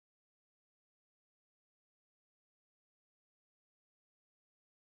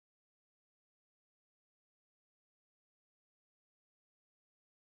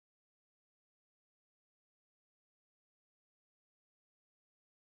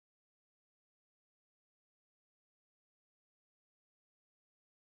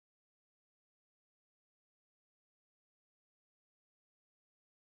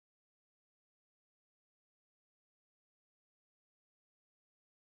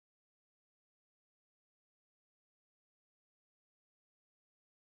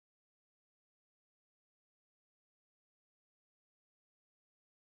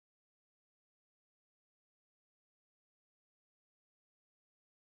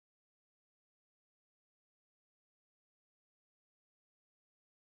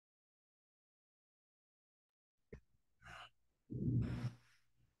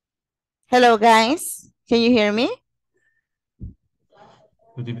Hello, guys. Can you hear me?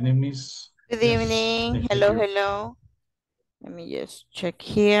 Good evening, Miss. Good Yes, I evening. hear Hello, you. hello. Let me just check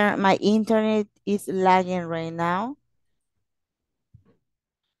here. My internet is lagging right now.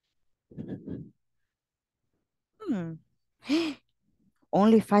 Hmm.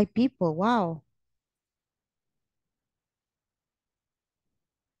 Only 5 people. Wow.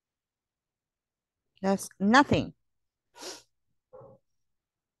 That's nothing.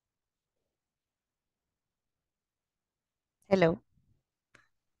 Hello.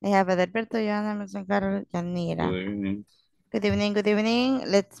 I have Adalberto, Joanna, Emerson, Carol, Yanira. Good evening. Good evening. Good evening.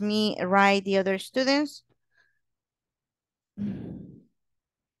 Let me write the other students.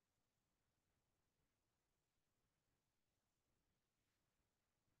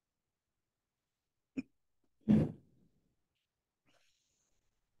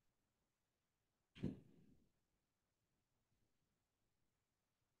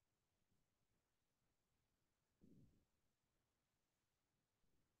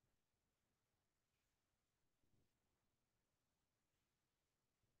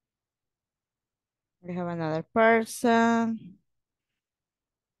 We have another person.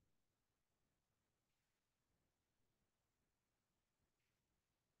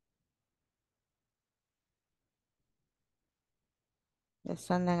 Let's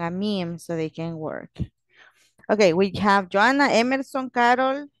send them a meme so they can work. Okay, we have Joanna, Emerson,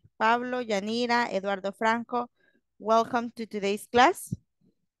 Carol, Pablo, Yanira, Eduardo Franco. Welcome to today's class.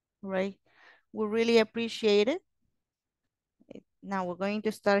 Right, we really appreciate it. Now we're going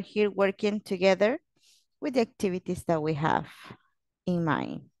to start here working together with the activities that we have in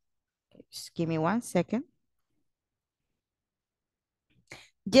mind. Okay, just give me 1 second.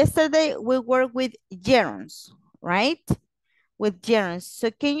 Yesterday we worked with gerunds, right? With gerunds. So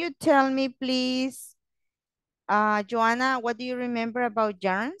can you tell me please, Joanna, what do you remember about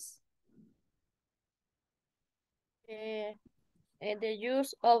gerunds? Uh, the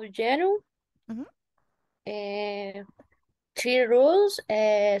use of gerund, Mhm. three rules,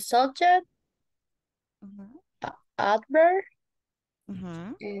 subject, Mhm. adverb,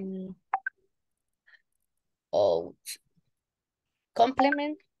 Mhm. and oh,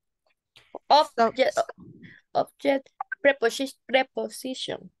 complement, So, object,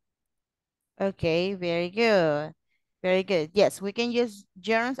 preposition. okay, very good. Very good. Yes, we can use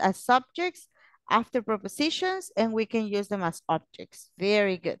gerunds as subjects after prepositions, and we can use them as objects.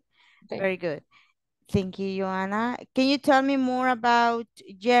 Very good. Okay. Very good. Thank you, Joanna. Can you tell me more about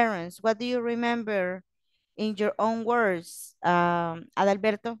gerunds? What do you remember in your own words,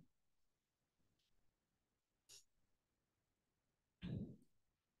 Adalberto?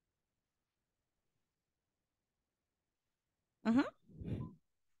 Mhm.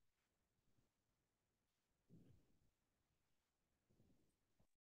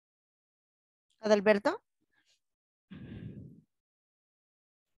 Adalberto,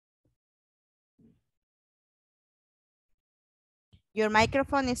 your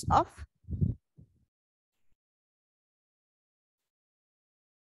microphone is off.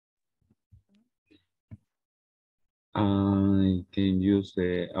 I can use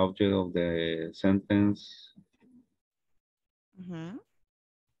the object of the sentence Mhm.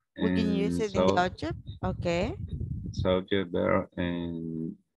 We can use and it in the object. Okay. subject, verb,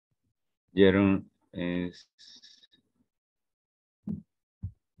 and gerund is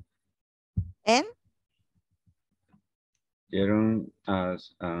And gerund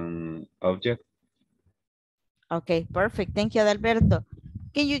as an object. okay, perfect. Thank you, Adalberto.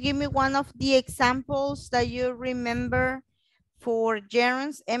 Can you give me one of the examples that you remember for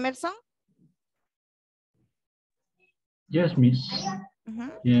gerunds, Emerson? Yes, Miss.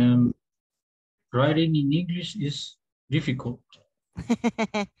 Mhm. Writing in English is difficult.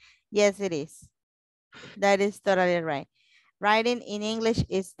 Yes, it is. That is totally right. Writing in English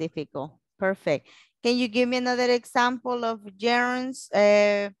is difficult. Perfect. Can you give me another example of gerunds,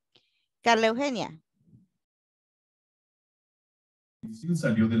 Carla Eugenia?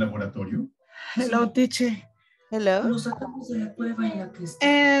 Salió del laboratorio. Hello, teacher. Hello? Lo sacamos de la cueva en la que está.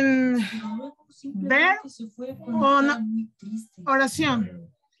 En ver o no, oración.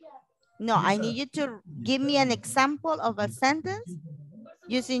 No, I need you to give me an example of a sentence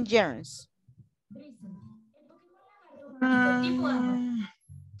using gerunds.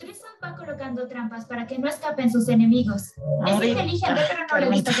 Tristan va colocando trampas para que no escapen sus enemigos. Es inteligente, pero no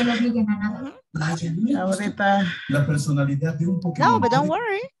le gusta que lo obliguen a nada. Ahorita. La personalidad de un No, Pokémon. but don't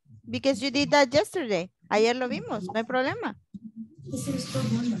worry, because you did that yesterday. Ayer lo vimos, no hay problema.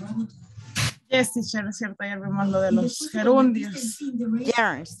 Yes, teacher, es cierto, ayer vimos lo de los gerundios.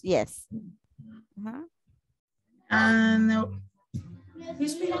 Gerunds, yes. And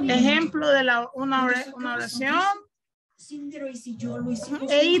Ejemplo de una oración.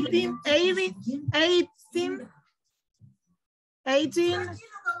 18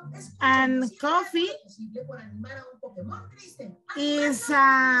 and coffee is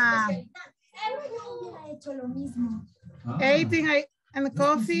 18 and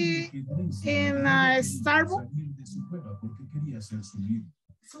coffee in Starbucks.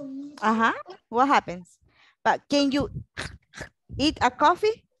 What happens? But can you eat a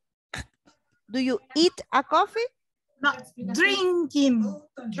coffee? Do you eat a coffee? No, drinking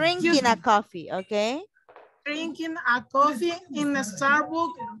A coffee, okay? Drinking a coffee in a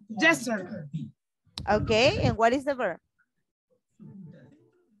Starbucks yesterday. Okay, and what is the verb?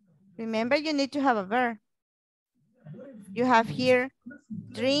 Remember, you need to have a verb. You have here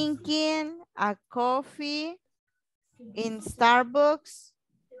drinking a coffee in Starbucks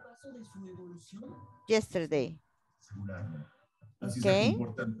yesterday. Okay.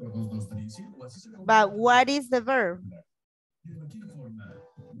 But what is the verb?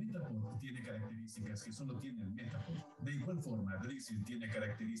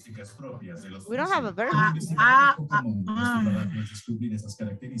 We don't have a verb. Descubrir esas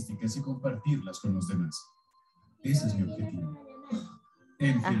características y compartirlas con los demás. Ese es mi objetivo.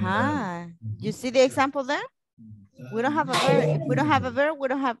 You see the example there? We don't have a verb. If we don't have a verb, we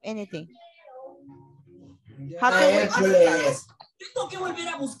don't have anything. How can we... Tengo que volver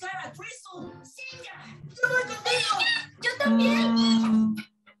a buscar a Crystal. Sí, yo voy contigo. Yo también.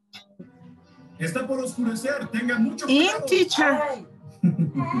 Está por oscurecer. Tengan mucho cuidado. In, teacher.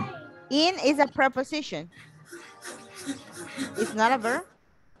 In is a preposition. It's not a verb.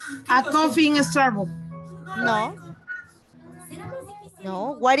 A coffee in Starbucks. No.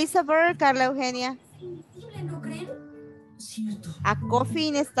 No. What is a verb, Carla Eugenia? A coffee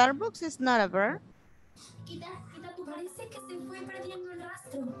in Starbucks is not a verb.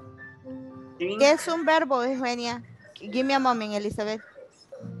 ¿Qué es un verbo, Eugenia? Give me a moment, Elizabeth.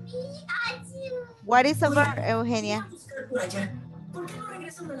 What is a verb, Eugenia? ¿Por qué no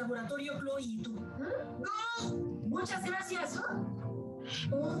regresan al laboratorio, Chloe y tú? No, muchas gracias.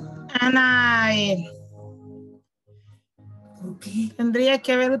 Ana, ¿Por qué? tendría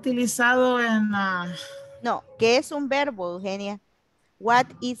que haber utilizado en... No, ¿qué es un verbo, Eugenia? What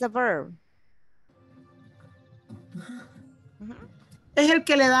is a verb? Es el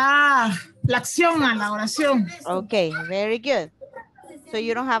que le da la acción a la oración. Okay, very good. So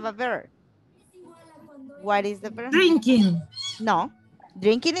you don't have a verb. What is the verb? Drinking. No,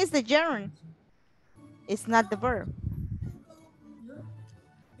 drinking is the gerund. It's not the verb.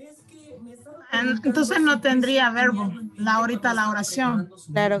 Entonces no tendría verbo ahorita la oración.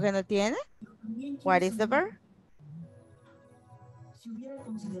 Claro que no tiene. What is the verb?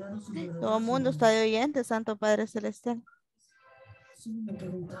 Todo el mundo está de oyente, Santo Padre Celestial.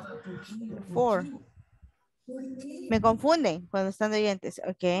 Four. Me confunden cuando están de oyentes.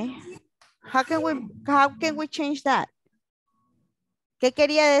 Okay. How can we change that? ¿Qué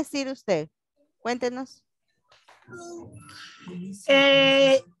quería decir usted? Cuéntenos.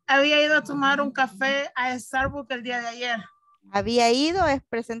 Había ido a tomar un café a Starbucks el día de ayer. Había ido, es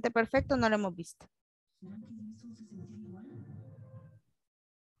presente perfecto, no lo hemos visto.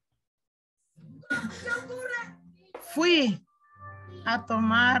 Fui a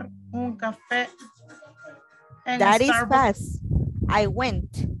tomar un café en That is Starbucks. past. I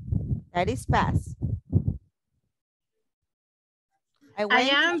went. That is past. I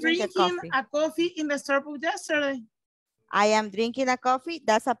am to drink drinking a coffee in the Starbucks yesterday. I am drinking a coffee.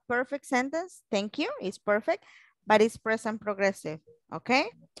 That's a perfect sentence. Thank you. It's perfect, but it's present progressive. Okay.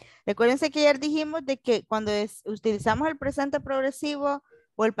 Recuérdense que ayer dijimos de que cuando utilizamos el presente progresivo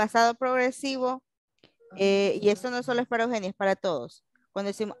o el pasado progresivo, y esto no solo es para Eugenia, es para todos. Cuando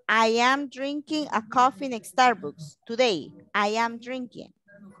decimos, I am drinking a coffee in Starbucks today. I am drinking,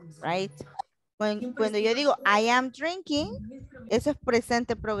 right? Cuando yo digo, I am drinking, eso es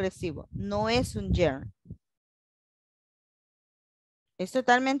presente progresivo. No es un gerund. Es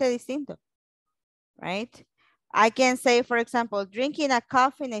totalmente distinto, right? I can say, for example, drinking a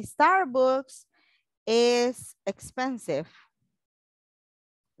coffee in a Starbucks is expensive,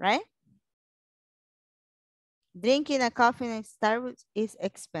 right? Drinking a coffee in a Starbucks is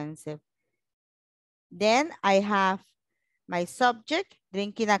expensive. Then I have my subject,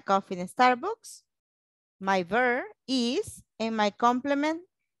 drinking a coffee in a Starbucks. My verb is, and my complement,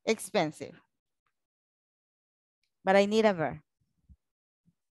 expensive. But I need a verb.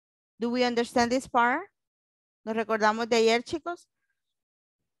 Do we understand this part? ¿Nos recordamos de ayer, chicos?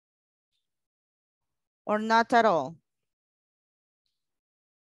 Or not at all?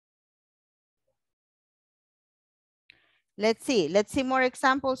 Let's see more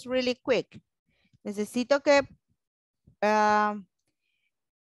examples really quick. Necesito que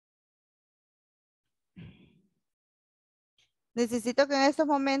necesito que en estos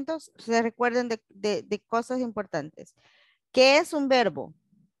momentos se recuerden de cosas importantes. ¿Qué es un verbo?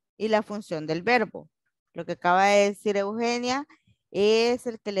 Y la función del verbo. Lo que acaba de decir Eugenia es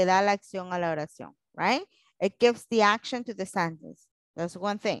el que le da la acción a la oración, right? It gives the action to the sentence. That's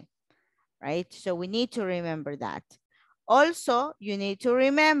one thing, right? So we need to remember that. Also, you need to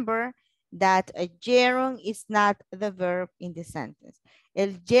remember that a gerund is not the verb in the sentence.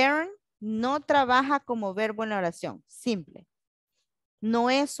 El gerund no trabaja como verbo en la oración, simple. No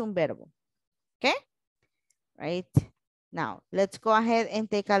es un verbo, okay? Right? Now, let's go ahead and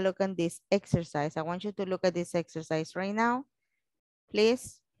take a look at this exercise. I want you to look at this exercise right now,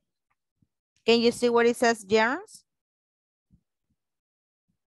 please. Can you see what it says, gerunds?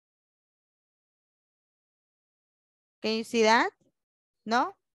 Can you see that?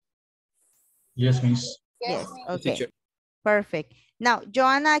 No? Yes, miss. Yes, okay. Perfect. Now,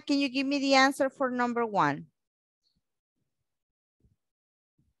 Joanna, can you give me the answer for number 1?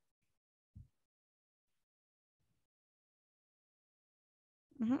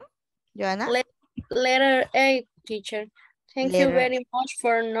 Joanna? Letter A, teacher. Thank you very much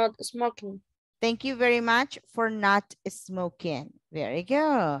for not smoking. Thank you very much for not smoking. Very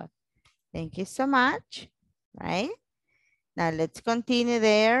good. Thank you so much. Right? Now let's continue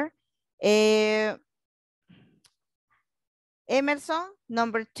there. Emerson,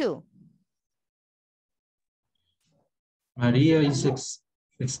 number 2. Maria is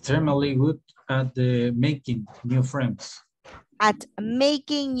extremely good at making new friends. At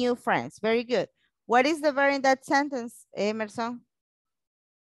making new friends. Very good. What is the verb in that sentence, Emerson?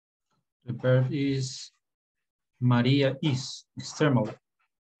 The verb is Maria is extremely.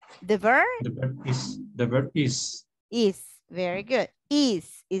 The verb? The verb is. Is. Very good.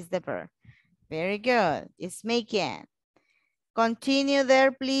 Is the verb. Very good. It's making. Continue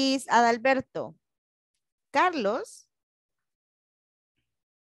there, please, Adalberto. Carlos.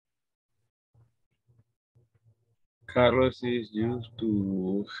 Carlos is used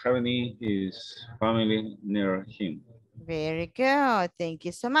to having his family near him. Very good. Thank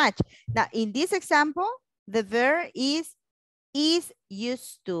you so much. Now, in this example, the verb is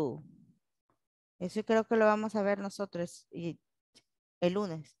used to. Eso creo que lo vamos a ver nosotros el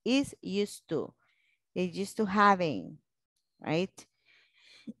lunes. Is used to. Is used to having. Right?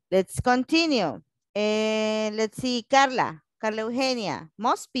 Let's continue. Let's see, Carla Eugenia.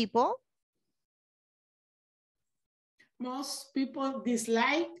 Most people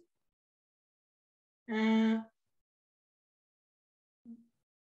dislike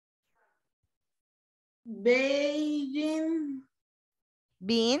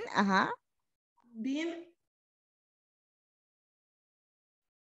being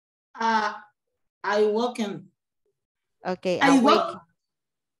awoken. Okay,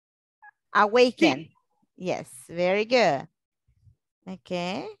 awaken. Yes, very good.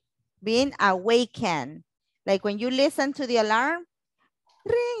 Okay, being awakened. Like when you listen to the alarm,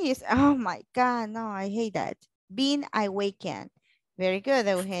 ring is, oh my God, no, I hate that. Being awakened. Very good,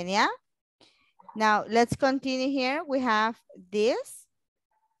 Eugenia. Now, let's continue here. We have this.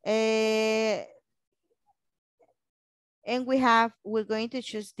 And we're going to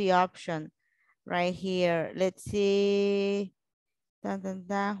choose the option right here. Let's see.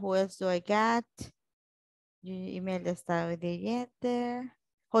 Who else do I got? Email the start with the yet there.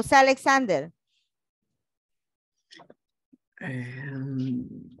 Jose Alexander.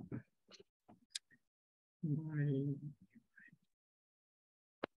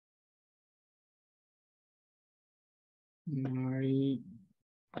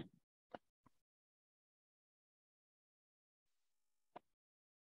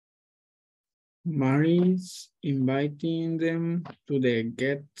 Mary's inviting them to the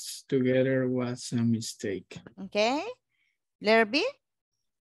gets together was a mistake. Okay. Letter B?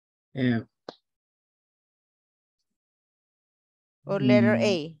 Yeah. Or letter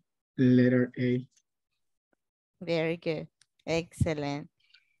A? Letter A. Very good. Excellent.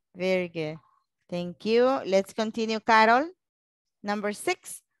 Very good. Thank you. Let's continue, Carol. Number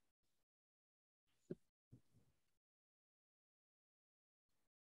 6.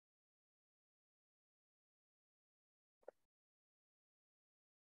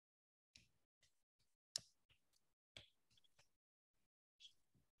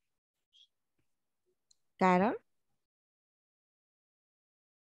 Carol.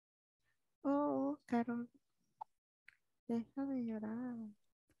 Oh, Carol. Deja de llorar.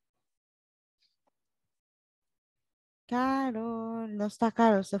 Carol. No está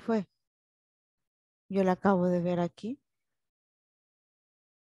Carol, se fue. Yo la acabo de ver aquí.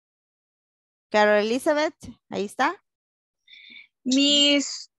 Carol Elizabeth, ahí está.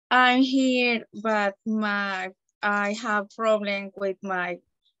 Miss, I'm here, but I have problem with my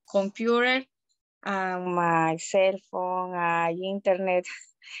computer, my cell phone, internet.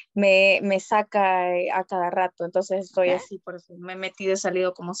 Me saca a cada rato, entonces estoy así, por eso me he metido y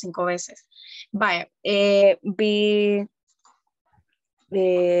salido como 5 veces. Vaya,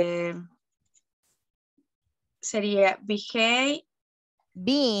 sería behave.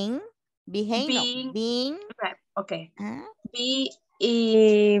 Being. Okay. Be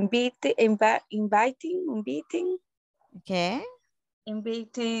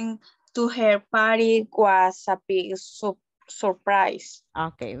inviting to her party was a big surprise.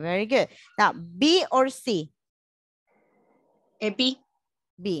 Okay, very good. Now, B or C? B.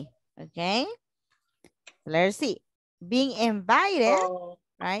 B, okay. Letter C. Being invited,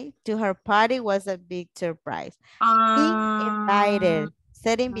 right, to her party was a big surprise. Being invited,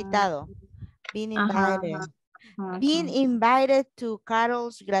 ser invitado. Being invited. Being invited to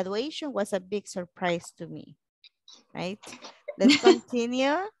Carol's graduation was a big surprise to me, right? Let's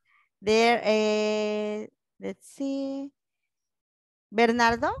continue. There, let's see.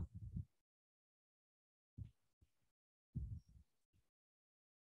 Bernardo?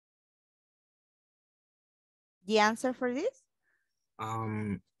 The answer for this?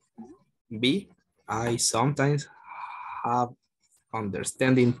 B, I sometimes have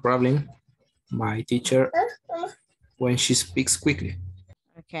understanding problem my teacher when she speaks quickly.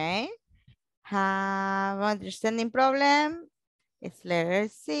 Okay. Have understanding problem. It's letter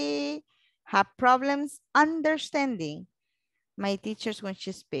C. Have problems understanding my teachers when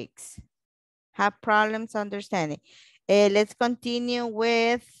she speaks. Have problems understanding. Let's continue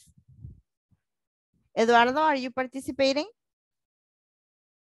with Eduardo. Are you participating?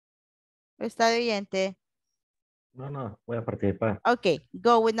 ¿Está de oyente? No, voy a participar. Okay,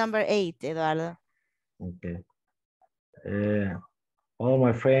 go with number 8, Eduardo. Okay. All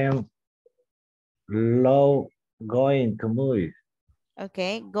my friends love going to movies.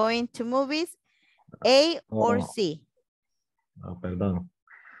 Okay, going to movies, A or C? No, perdón.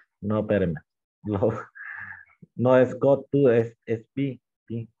 No, espérame. No es go to, es B.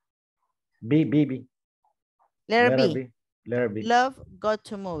 B. Letter B. Letter B. Love go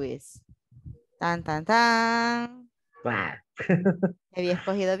to movies. Tan, tan, tan. Había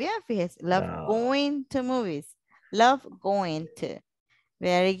escogido bien, fíjese. Love going to movies. Love going to.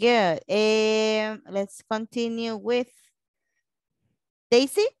 Very good. Let's continue with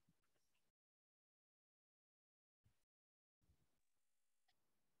Daisy.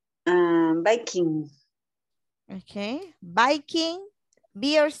 Biking. Okay. Biking,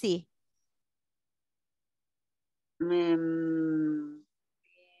 B or C?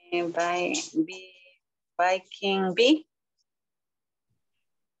 Biking, B.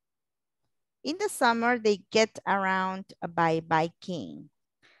 In the summer, they get around by biking.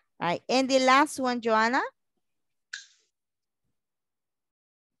 Right. And the last one, Joanna?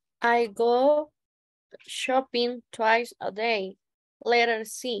 I go shopping twice a day. Letter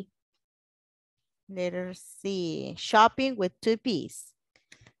C. Letter C. Shopping with 2 P's.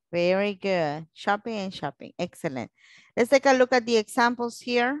 Very good. Shopping and shopping. Excellent. Let's take a look at the examples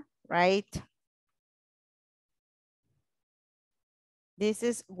here, right? This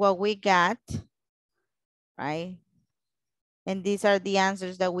is what we got, right? And these are the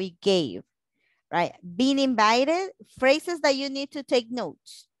answers that we gave, right? Being invited, phrases that you need to take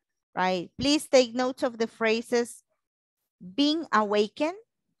notes, right? Please take notes of the phrases being awakened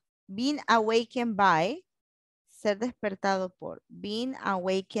by, ser despertado por, being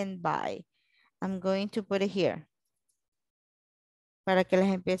awakened by. I'm going to put it here para que las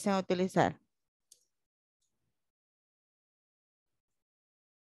empiecen a utilizar.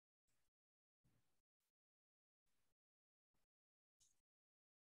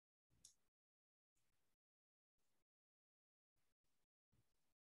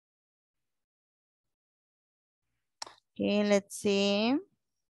 Okay, let's see.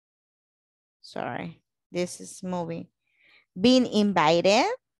 Sorry, this is moving. Being invited.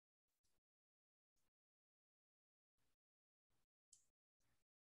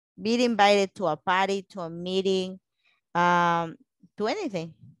 Being invited to a party, to a meeting, to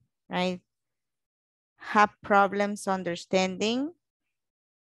anything, right? Have problems understanding.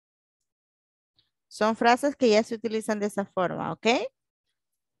 Son frases que ya se utilizan de esa forma, ¿ok?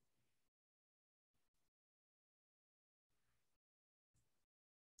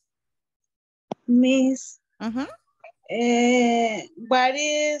 Miss, what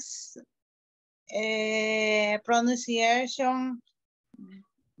is pronunciation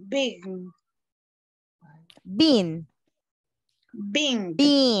big? Bean. Bean.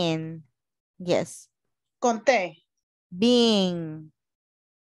 Bean. Yes. Conté. Being.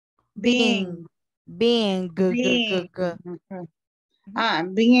 Being. Being. Being.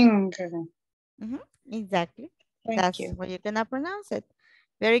 Being. Exactly. Thank That's you. what you're gonna pronounce it.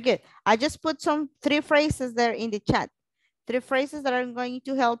 Very good. I just put some 3 phrases there in the chat. 3 phrases that are going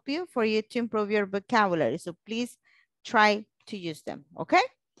to help you for you to improve your vocabulary. So please try to use them. Okay.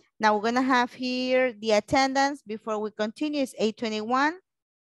 Now we're gonna have here the attendance before we continue. It's 8:21.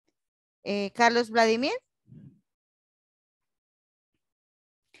 Carlos Vladimir.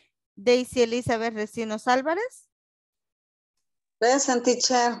 Daisy Elizabeth Recinos Álvarez. Present,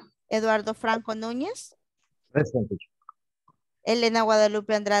 teacher. Eduardo Franco Núñez. Present, teacher. Elena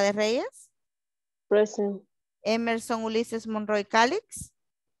Guadalupe Andrade Reyes. Present. Emerson Ulises Monroy Calix.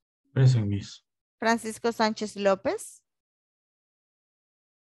 Present, Miss. Francisco Sánchez López.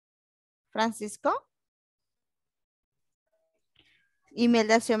 Francisco.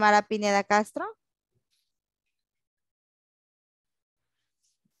 Imelda Xiomara Pineda Castro.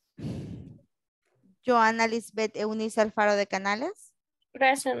 Joana Lisbeth Eunice Alfaro de Canales.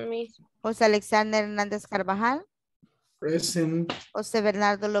 Present, Miss. José Alexander Hernández Carvajal. Present. José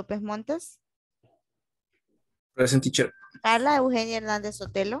Bernardo López Montes. Present, teacher. Carla Eugenia Hernández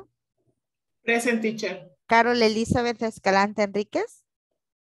Sotelo. Present, teacher. Carol Elizabeth Escalante Enríquez.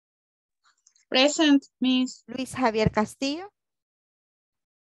 Present, Miss. Luis Javier Castillo.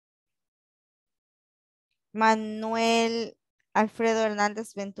 Manuel Alfredo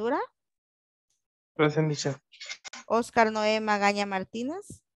Hernández Ventura. Present, teacher. Oscar Noé Magaña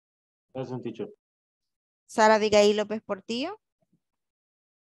Martínez. Present, teacher. Sara Abigail López Portillo.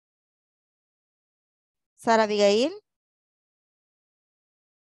 Sara Abigail.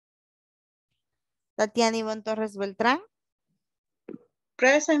 Tatiana Ivonne Torres Beltrán.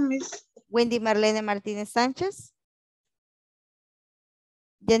 Present, Miss. Wendy Marlene Martínez Sánchez.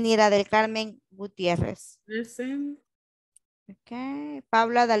 Yanira del Carmen Gutiérrez. Present. Okay.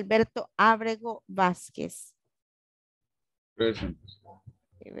 Paula Dalberto Ábrego Vázquez. Present.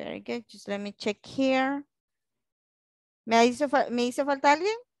 Okay, very good. Just let me check here. ¿Me hizo falta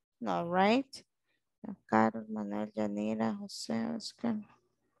alguien? No, right? Carlos, Manuel, Yanira, José, Oscar.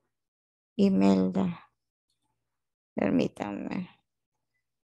 Imelda. Permítanme.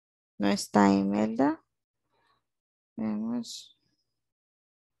 No está Imelda. Veamos.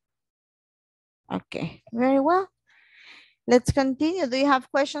 Okay, very well. Let's continue. Do you have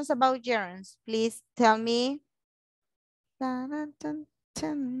questions about gerunds? Please tell me.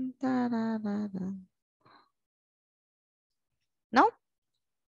 No?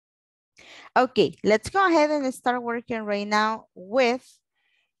 Okay, let's go ahead and start working right now with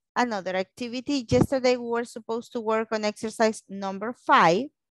another activity. Yesterday we were supposed to work on exercise number 5,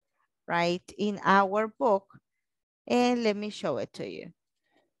 right, in our book. And let me show it to you.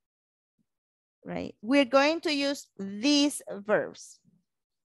 Right, we're going to use these verbs.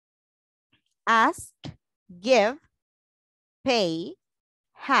 Ask, give, pay,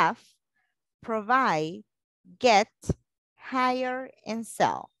 have, provide, get, hire, and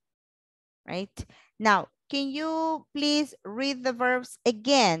sell. Right? Now, can you please read the verbs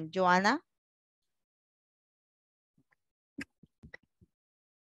again, Joanna?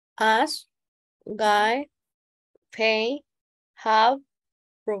 Ask, guide, pay, have,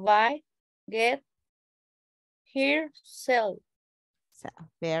 provide, get, hear, sell. So,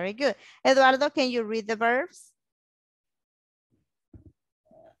 very good. Eduardo, can you read the verbs?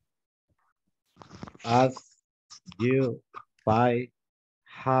 Ask, you, buy,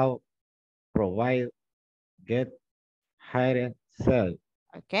 have, provide, get, hire, sell.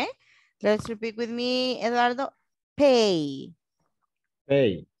 Okay. Let's repeat with me, Eduardo. Pay.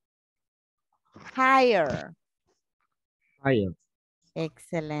 Pay. Hire. Hire.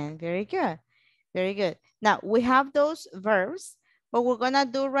 Excellent. Very good. Very good. Now, we have those verbs. What we're going to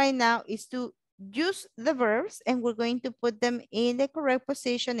do right now is to use the verbs and we're going to put them in the correct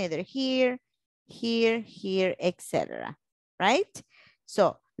position, either here, here, here, etc. Right?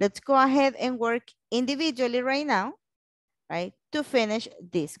 So let's go ahead and work individually right now, right, to finish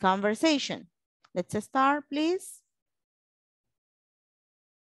this conversation. Let's start, please.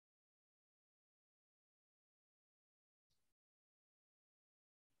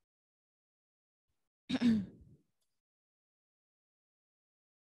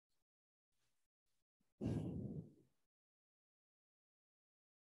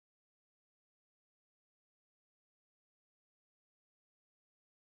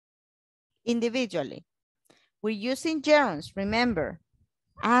 Individually. We're using gerunds, remember.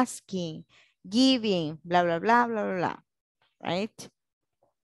 Asking, giving, blah, blah, blah, blah, blah, blah. Right?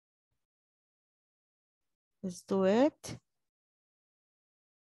 Let's do it.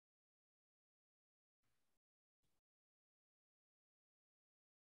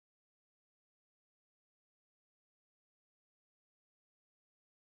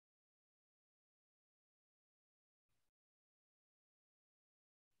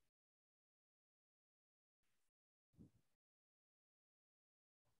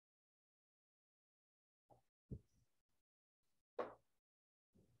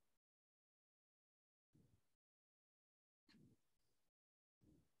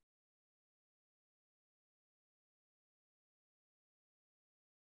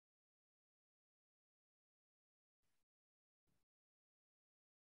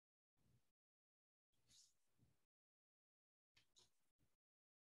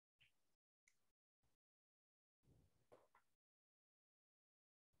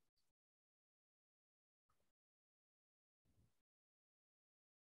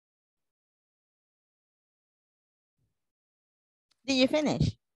 Did you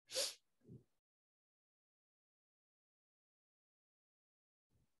finish?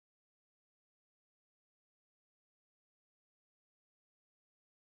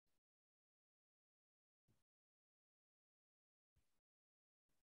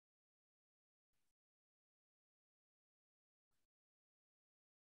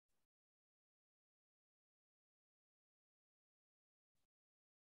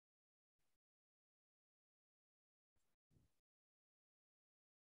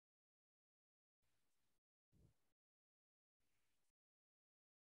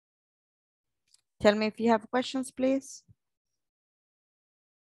 Tell me if you have questions, please.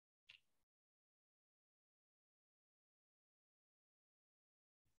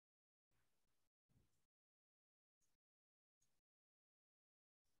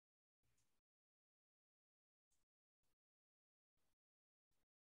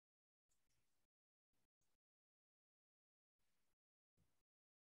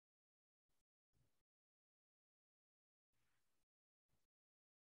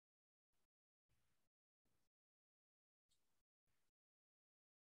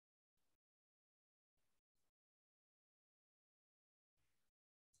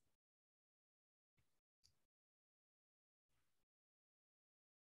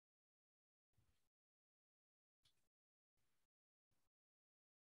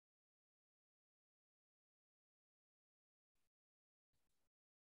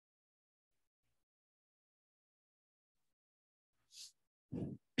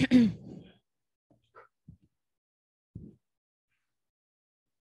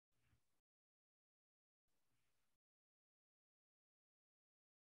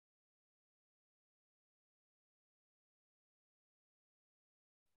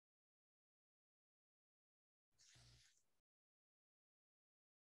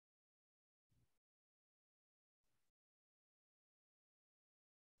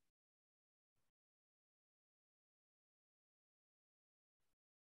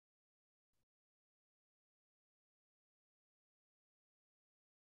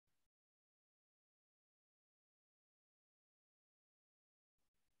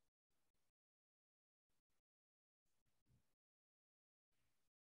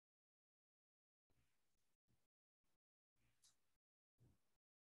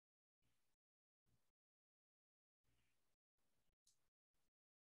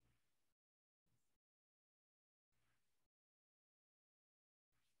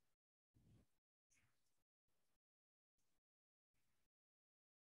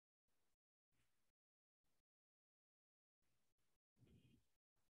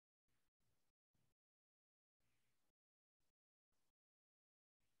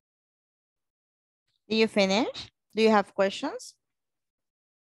 Did you finish? Do you have questions?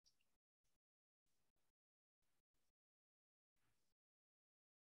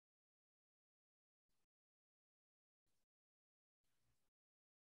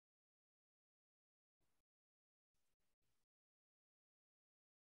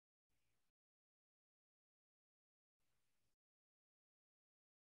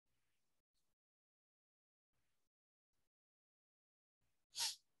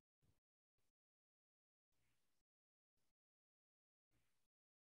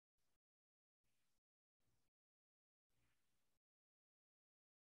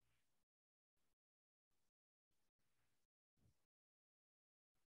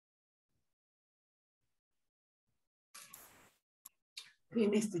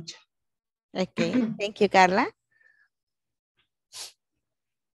 Finish, teacher. Okay, thank you, Carla.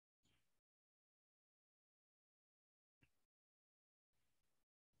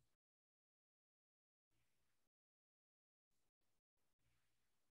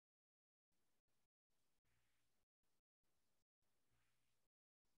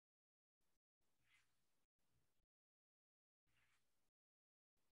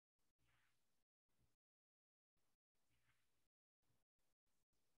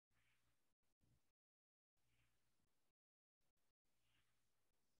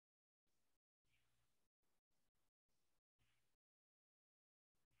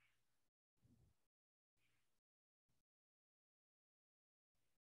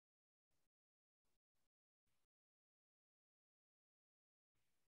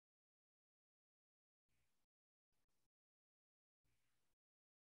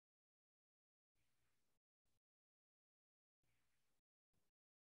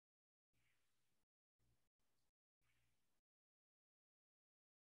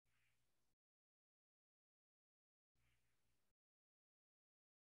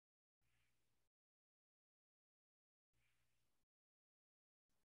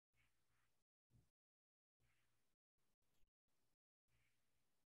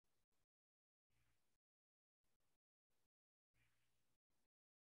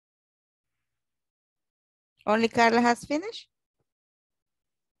 Only Carla has finished?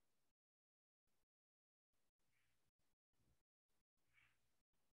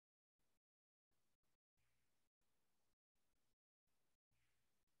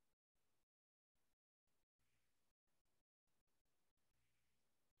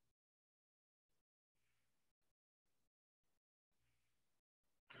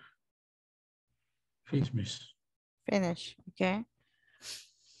 Finish, miss. Finish, okay.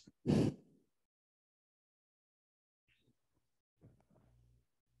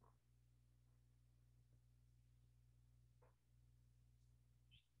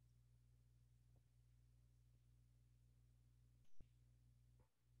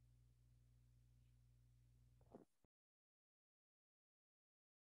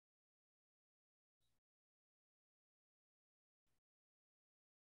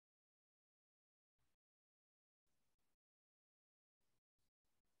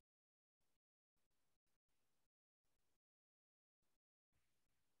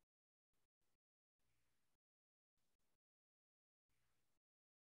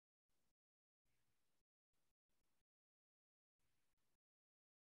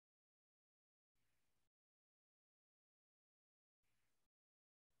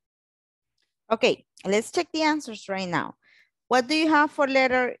 Okay, let's check the answers right now. What do you have for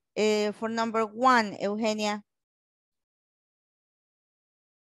letter, for number 1, Eugenia?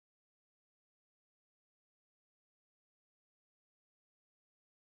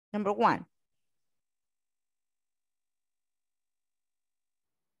 Number 1.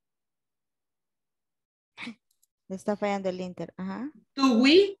 Le está fallando el Inter. Ajá. Do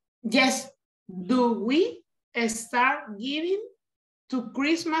we, yes, do we start giving to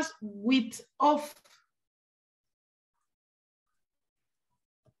Christmas with off?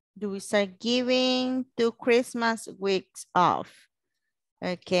 Do we start giving 2 Christmas weeks off?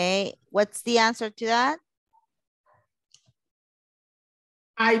 Okay, what's the answer to that?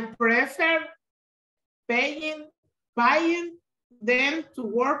 I prefer buying them to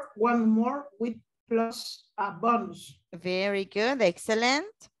work one more week plus a bonus. Very good,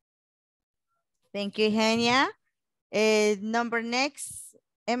 excellent. Thank you, Eugenia. Number next,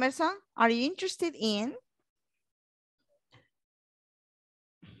 Emerson, are you interested in?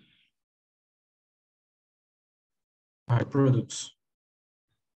 Buy products.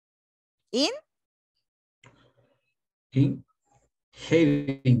 In? In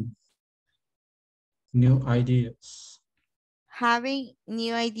having new ideas. Having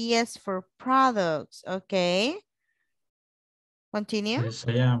new ideas for products, okay. Continue. Yes,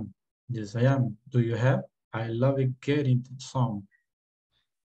 I am. Yes, I am. Do you have? I love it getting some.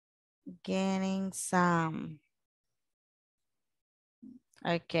 Getting some.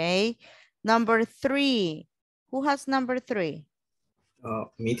 Okay. Number 3. Who has number 3?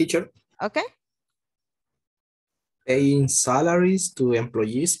 Me, teacher. Okay. Paying salaries to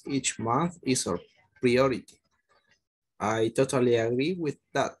employees each month is our priority. I totally agree with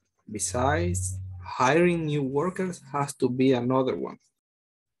that. Besides, hiring new workers has to be another one.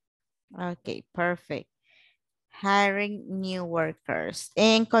 Okay, perfect. Hiring new workers.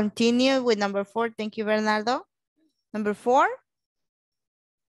 And continue with number 4. Thank you, Bernardo. Number 4?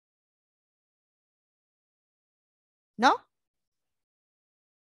 No?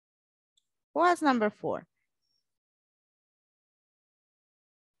 Who has number 4?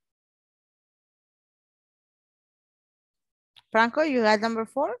 Franco, you got number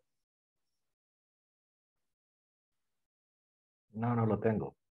 4? No, no lo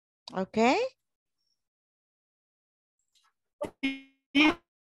tengo. Okay.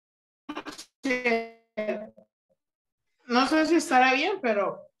 No sé si estará bien,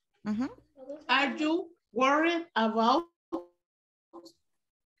 pero Uh-huh. are you worried about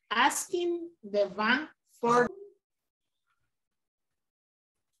asking the bank for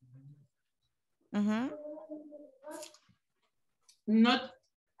not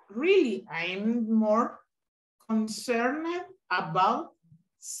really. I'm more concerned about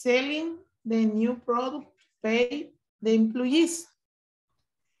selling the new product to pay the employees.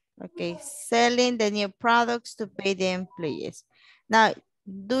 Okay, selling the new products to pay the employees. Now,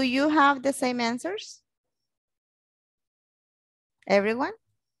 do you have the same answers? Everyone?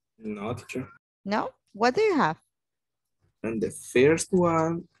 No, teacher. No? What do you have? And the first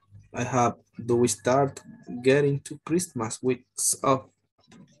one, I have, do we start getting to Christmas weeks off?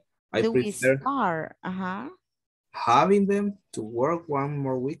 I Do we prefer start? having them to work one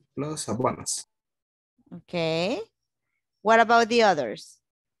more week plus a bonus. Okay. What about the others?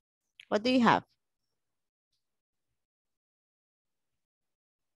 What do you have?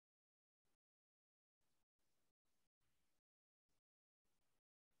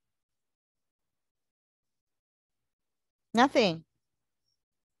 Nothing.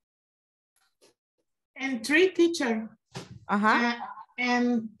 And 3, teacher.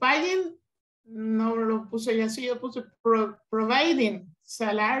 And paying, no lo puse ya, sí, yo puse providing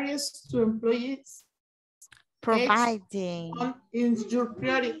salaries to employees. Providing. Is your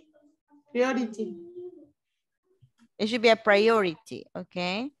priority. It should be a priority,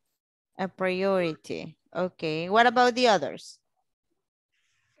 okay? A priority, okay. What about the others?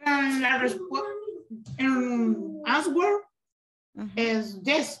 Answer is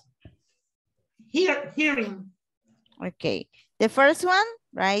yes. Hearing. Okay. The first one,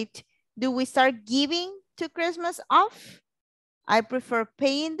 right? Do we start giving to Christmas off? I prefer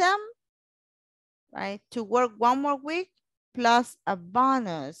paying them, right? To work 1 more week plus a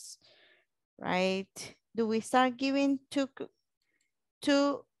bonus, right? Do we start giving to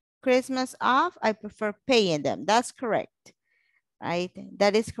Christmas off? I prefer paying them. That's correct, right?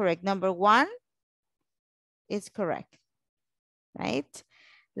 That is correct. Number 1 is correct, right?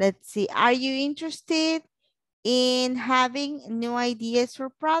 Let's see. Are you interested in having new ideas for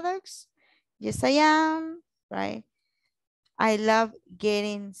products? Yes, I am, right? I love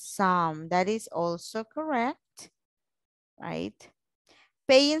getting some. That is also correct, right?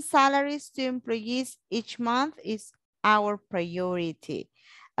 Paying salaries to employees each month is our priority.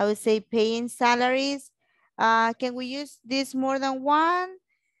 I would say paying salaries. Can we use this more than one?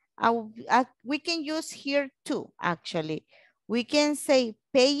 We can use here 2, actually. We can say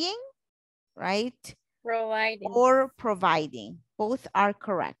paying, right? Providing. Or providing. Both are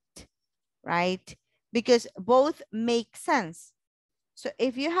correct, right? Because both make sense. So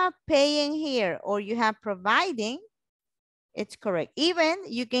if you have paying here or you have providing, it's correct. Even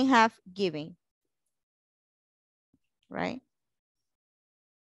you can have giving, right?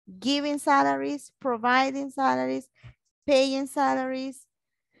 Giving salaries, providing salaries, paying salaries.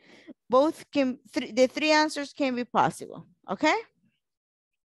 Both can, the 3 answers can be possible, okay?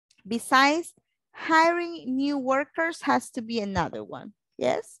 Besides, hiring new workers has to be another one,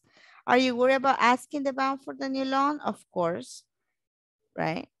 yes? Are you worried about asking the bank for the new loan? Of course,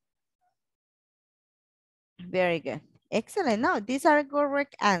 right? Very good. Excellent. No, these are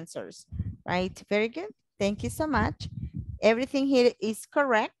correct answers, right? Very good. Thank you so much. Everything here is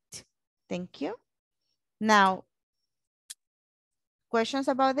correct. Thank you. Now, questions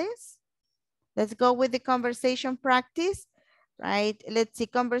about this? Let's go with the conversation practice, right? Let's see.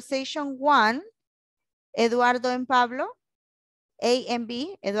 Conversation 1, Eduardo and Pablo, A and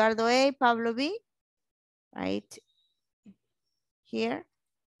B, Eduardo A, Pablo B, right? Here,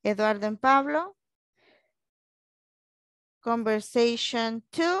 Eduardo and Pablo. Conversation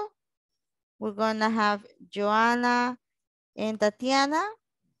 2, we're gonna have Joanna and Tatiana.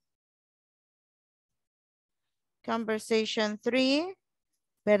 Conversation 3,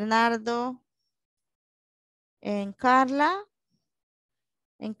 Bernardo and Carla.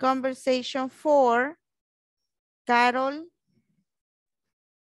 And conversation 4, Carol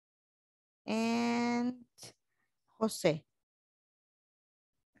and Jose.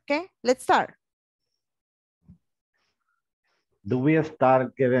 Okay, let's start. Do we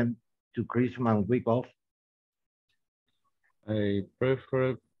start getting to Christmas week off? I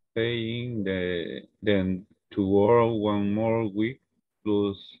prefer paying than to work 1 more week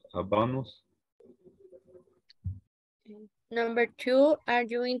plus a bonus. Number 2, are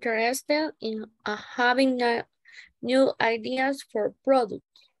you interested in having new ideas for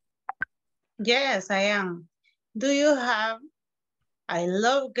products? Yes, I am. Do you have? I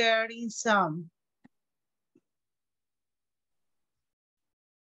love getting some.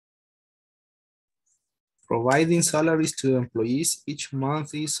 Providing salaries to employees each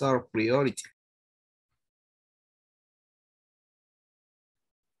month is our priority.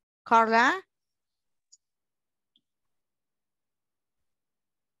 Carla?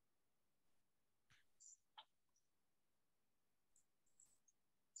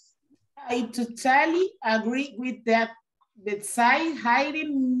 I totally agree with that. Besides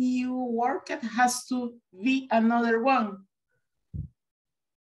hiring new workers has to be another one.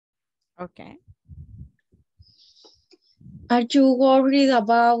 Okay. Are you worried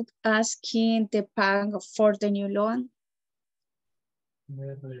about asking the bank for the new loan?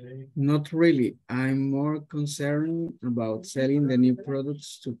 Not really. I'm more concerned about selling the new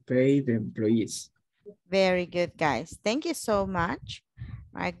products to pay the employees. Very good, guys. Thank you so much.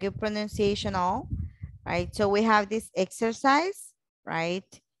 Right, good pronunciation all. Right, so we have this exercise, right?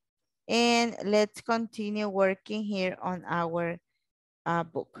 And let's continue working here on our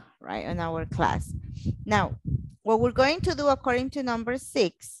book, right? On our class. Now, what we're going to do according to number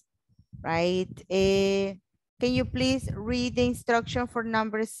 6, right? Can you please read the instruction for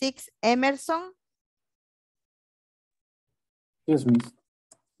number 6, Emerson? Yes, miss.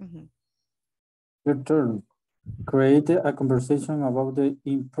 Your turn. Create a conversation about the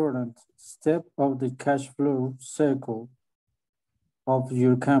important step of the cash flow cycle of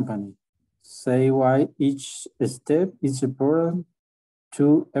your company. Say why each step is important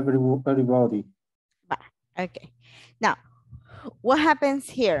to everybody. Okay. Now, what happens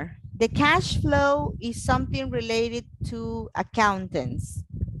here? The cash flow is something related to accountants,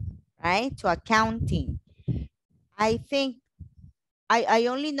 right? To accounting. I think I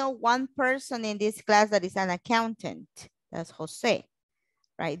only know one person in this class that is an accountant. That's Jose,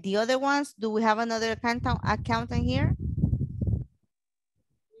 right? The other ones, do we have another accountant here?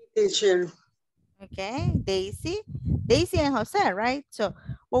 Teacher. Okay, Daisy and Jose, right? So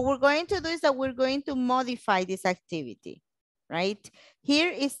what we're going to do is that we're going to modify this activity, right?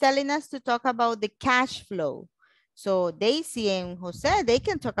 Here is telling us to talk about the cash flow. So Daisy and Jose, they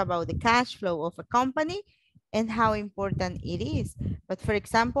can talk about the cash flow of a company and how important it is. But for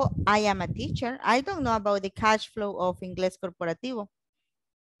example, I am a teacher. I don't know about the cash flow of Inglés Corporativo.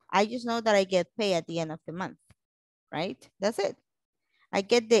 I just know that I get paid at the end of the month, right? That's it. I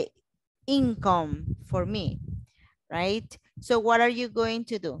get the income for me, right? So what are you going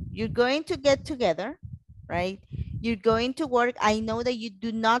to do? You're going to get together, right? You're going to work. I know that you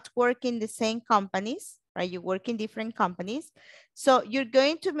do not work in the same companies, right? You work in different companies. So you're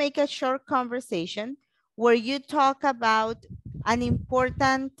going to make a short conversation where you talk about an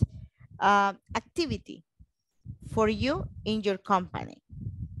important activity for you in your company.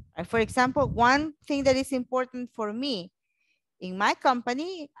 For example, one thing that is important for me in my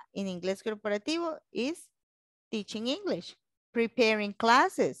company, in Inglés Corporativo, is teaching English, preparing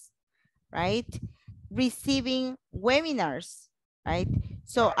classes, right? Receiving webinars, right?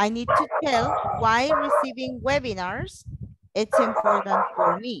 So I need to tell why receiving webinars, it's important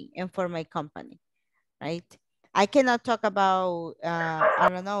for me and for my company, right? I cannot talk about, I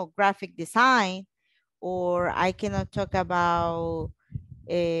don't know, graphic design, or I cannot talk about,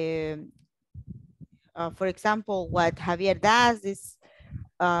 for example, what Javier does is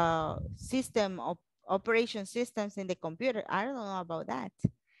system of operation systems in the computer. I don't know about that.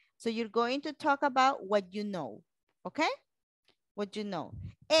 So you're going to talk about what you know, okay? What you know,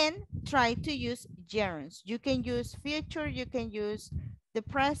 and try to use gerunds. You can use future, you can use the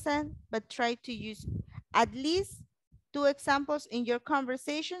present, but try to use at least 2 examples in your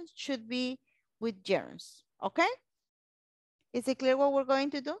conversation should be with gerunds, okay? Is it clear what we're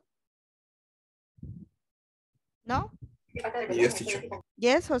going to do? No? Yes, teacher.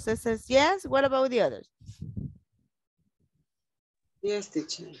 Yes, Jose says yes. What about the others? Yes,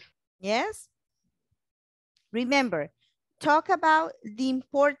 teacher. Yes? Remember, talk about the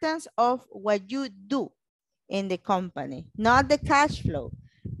importance of what you do in the company, not the cash flow,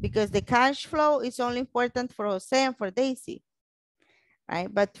 because the cash flow is only important for Jose and for Daisy,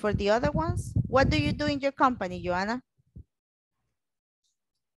 right? But for the other ones, what do you do in your company, Joanna?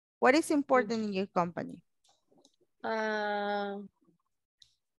 What is important in your company?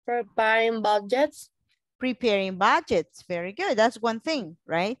 Preparing budgets. Preparing budgets. Very good. That's one thing,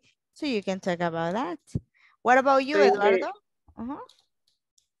 right? So you can talk about that. What about you, Eduardo?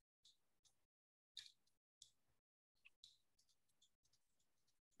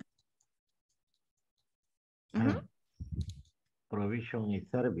 Provision is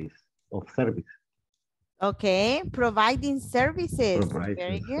service of service. Okay, providing services.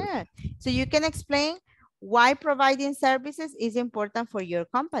 Very good. So you can explain why providing services is important for your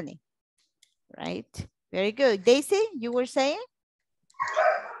company, right? Very good. Daisy, you were saying?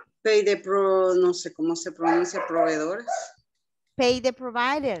 Pay the no sé cómo se pronuncia, proveedores. Pay the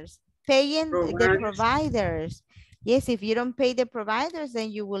providers. Paying the providers. Yes, if you don't pay the providers,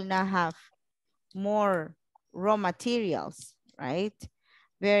 then you will not have more raw materials, right?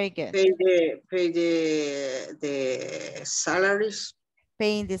 Very good. Pay the salaries.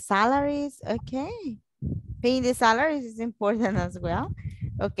 Paying the salaries, okay. Paying the salaries is important as well.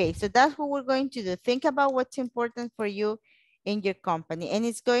 Okay, so that's what we're going to do. Think about what's important for you in your company, and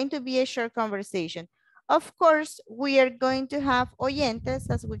it's going to be a short conversation. Of course, we are going to have oyentes,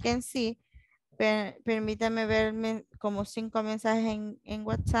 as we can see. Permítame ver como 5 mensajes en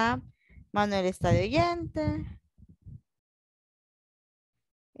WhatsApp. Manuel está de oyente.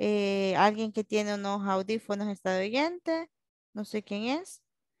 Alguien que tiene unos audífonos está de oyente. No sé quién es.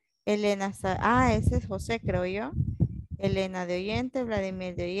 Elena está, ese es José, creo yo. Elena de oyente,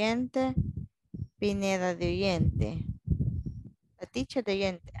 Vladimir de oyente, Pineda de oyente. La teacher de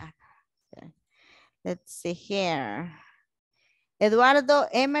oyente. Let's see here. Eduardo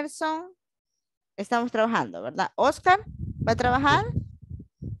Emerson, estamos trabajando, ¿verdad? Oscar, ¿va a trabajar?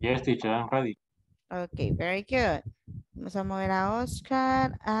 Yes, teacher, I'm ready. Okay, very good. Vamos a mover a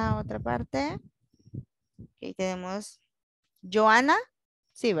Oscar a otra parte. Aquí tenemos Joana.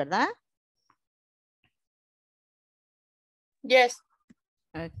 Sí, ¿verdad? Yes.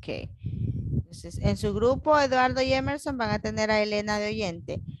 Ok. Entonces, en su grupo, Eduardo y Emerson van a tener a Elena de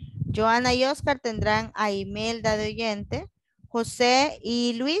oyente. Joana y Oscar tendrán a Imelda de oyente. José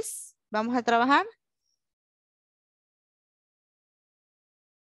y Luis, ¿vamos a trabajar?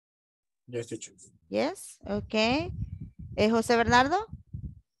 Yes, teacher. Yes, ok. José Bernardo?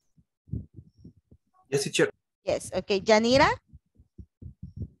 Yes, teacher. Yes, ok. Yanira?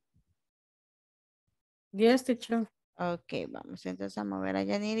 Yes, teacher. Ok, vamos entonces a mover a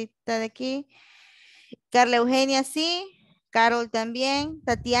Yanirita de aquí. Carla Eugenia, sí. Carol también.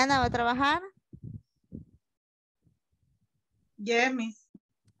 Tatiana va a trabajar. Yes, miss.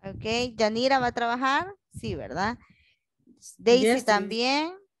 Ok. Yanira va a trabajar. Sí, ¿verdad? Daisy Yes, miss.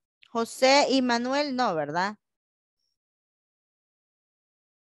 también. José y Manuel no, ¿verdad?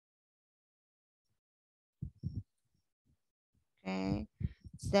 Ok.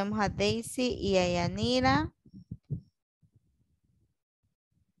 Tenemos a Daisy y a Yanira.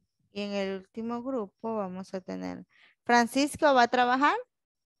 Y en el último grupo vamos a tener. Francisco va a trabajar.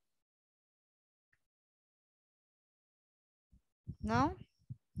 ¿No?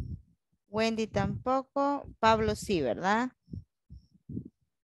 Wendy tampoco. Pablo sí, ¿verdad?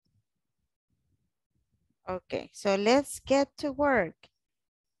 Ok, so let's get to work.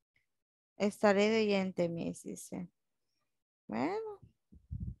 Estaré de oyente, Miss, dice. Bueno.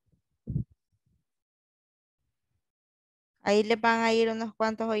 Ahí le van a ir unos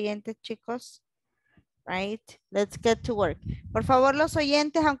cuantos oyentes, chicos. Right? Let's get to work. Por favor, los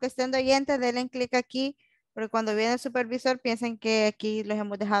oyentes, aunque estén de oyentes, denle clic aquí, porque cuando viene el supervisor piensen que aquí los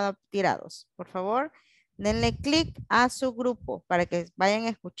hemos dejado tirados. Por favor, denle clic a su grupo para que vayan a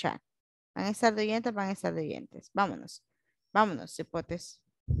escuchar. Van a estar de oyentes, van a estar de oyentes. Vámonos. Vámonos, cipotes.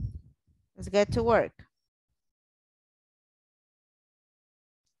 Let's get to work.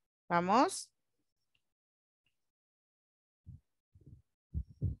 Vamos.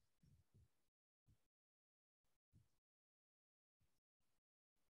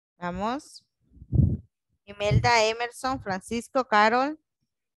 Vamos. Imelda, Emerson, Francisco, Carol.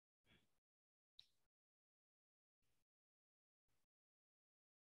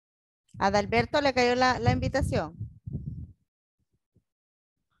 Adalberto le cayó la invitación.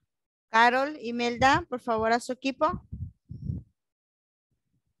 Carol, Imelda, por favor a su equipo.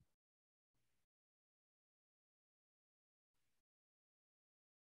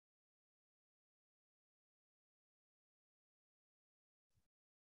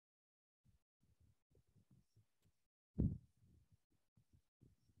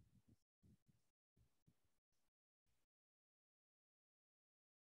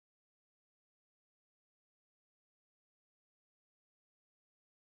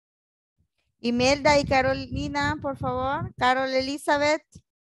 Imelda y Carolina, por favor. Carol Elizabeth.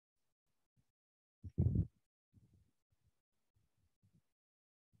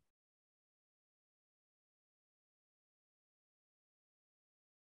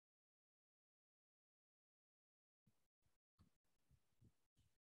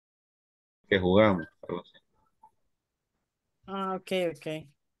 Que jugamos. Algo así. Ah, ok, ok.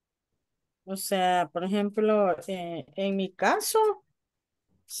 O sea, por ejemplo, en mi caso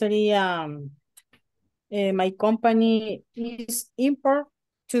sería my company is import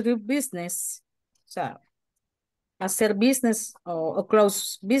to do business. O sea, hacer business o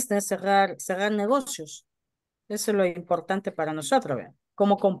close business, cerrar negocios. Eso es lo importante para nosotros, ¿verdad?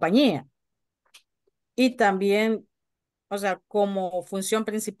 Como compañía. Y también, o sea, como función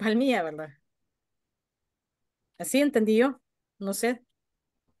principal mía, ¿verdad? Así entendí yo. No sé.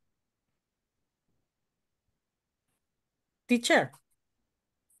 Teacher.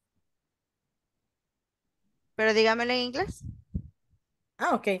 Pero dígamelo en inglés.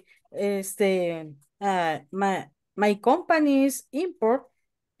 Ah, ok. My company's import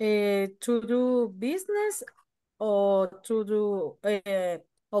to do business or to do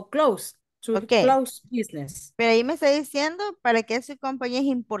or close, to do Ok. close business. Pero ahí me está diciendo para que su compañía es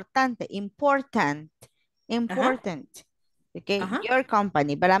importante. Important. Ajá. Important. Okay. Ajá. Your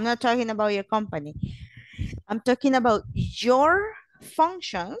company. But I'm not talking about your company. I'm talking about your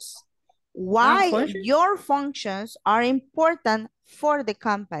functions. Why Function. your functions are important for the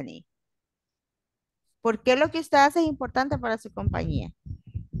company. ¿Por qué lo que usted hace es importante para su compañía?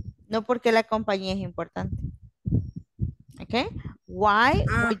 No porque la compañía es importante. Okay. Why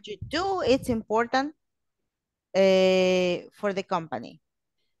what you do is important for the company.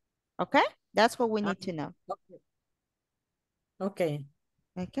 Okay. That's what we need to know. Okay.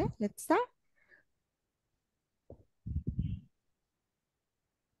 Okay. Let's start.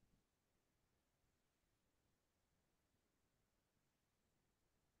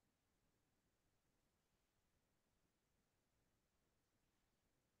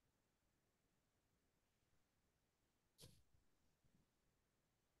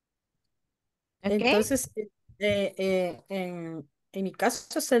 Okay. Entonces, en mi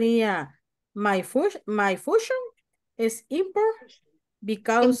caso sería my function is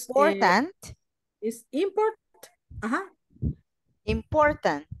because important. Is import. Ajá.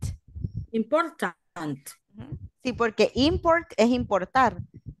 Important. Important. Sí, porque import es importar.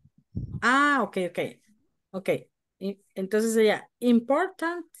 Ah, ok. Ok. Entonces sería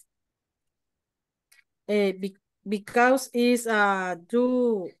important because is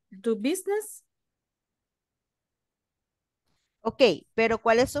do business. Ok, pero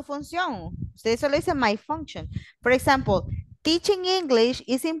 ¿cuál es su función? Usted solo dice my function. For example, teaching English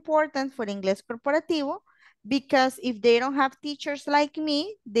is important for Inglés Corporativo because if they don't have teachers like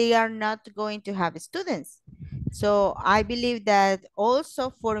me, they are not going to have students. So I believe that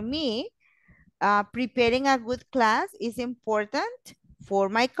also for me, preparing a good class is important for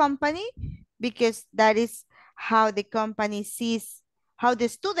my company because that is how the company sees, how the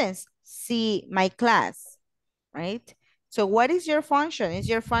students see my class, right? So what is your function? Is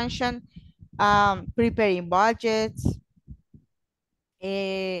your function preparing budgets,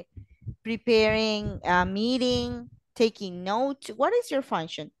 preparing a meeting, taking notes? What is your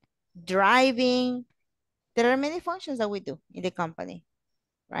function? Driving. There are many functions that we do in the company,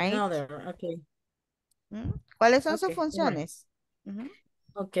 right? No, there. Okay. ¿Cuáles son sus Okay, funciones?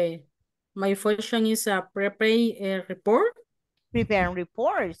 Okay. My function is a prepare a report. Preparing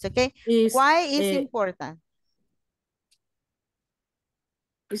reports, okay? Why is important?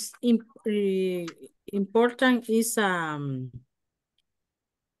 It's important is la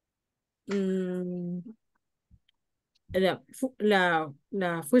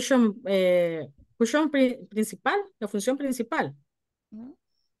función principal, la función principal.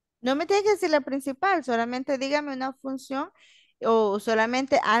 No me tiene que decir la principal, solamente dígame una función o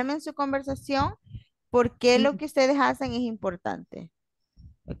solamente armen su conversación porque lo que ustedes hacen es importante.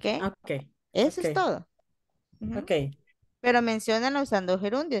 ¿Ok? Ok. Eso es todo. Ok. Pero menciónalo usando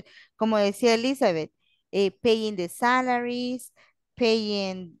gerundios. Como decía Elizabeth, paying the salaries,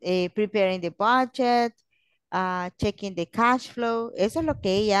 paying, preparing the budget, checking the cash flow. Eso es lo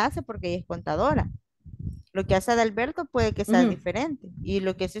que ella hace porque ella es contadora. Lo que hace Adalberto puede que sea diferente y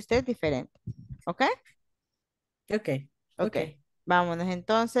lo que hace usted es diferente. ¿Ok? Ok. Ok. Vámonos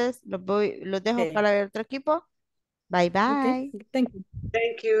entonces. Los dejo Okay. para ver otro equipo. Bye bye. Okay. Thank you.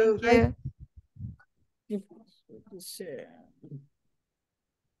 Thank you. Thank you.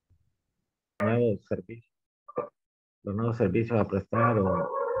 Nuevos servicios, los nuevos servicios a prestar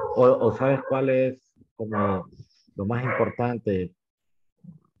o sabes cuál es como lo más importante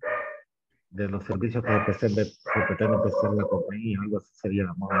de los servicios que se pretende prestar en la compañía, algo así sería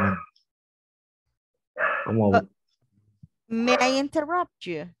más o menos. Como, May I interrupt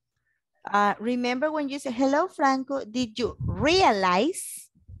you? Remember when you said, hello, Franco, did you realize?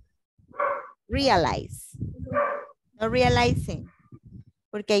 Realize. No realizing.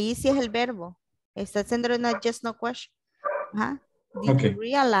 Porque ahí sí es el verbo. Está haciendo una just no question. Did you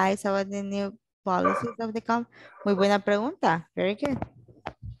realize about the new policies of the company? Muy buena pregunta. Very good.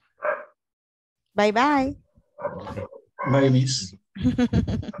 Bye bye. Bye, miss.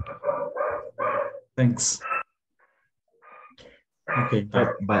 Thanks. Ok,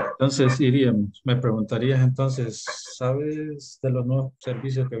 entonces iríamos. Me preguntarías entonces, ¿sabes de los nuevos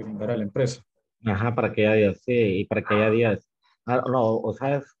servicios que brindará la empresa? ajá, para que haya días, sí, y para que haya días. No, o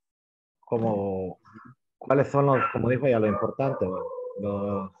sabes como cuáles son los, como dijo ella, lo importante,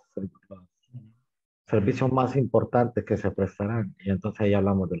 los servicios más importantes que se prestarán. Y entonces ahí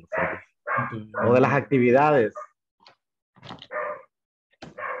hablamos de los servicios. O de las actividades.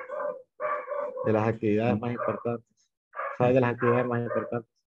 De las actividades más importantes. ¿Sabes de las actividades más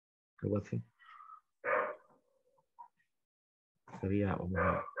importantes? Algo así. Sería, vamos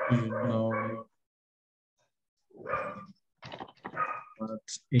a ver. No. What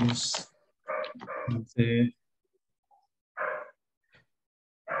is the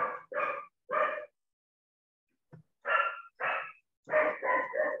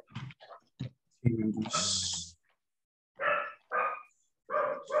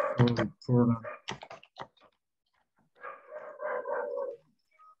program?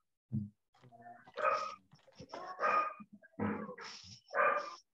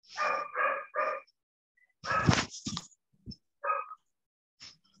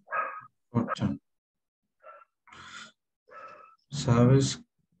 ¿Sabes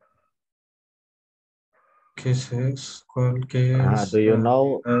qué es? ¿Cuál qué es? Do you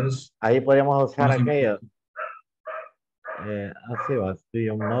know? Es ahí podríamos usar aquello. Así va. Do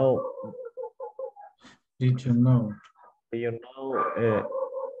you know? Did you know? Do you know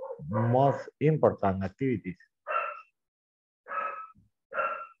most important activities?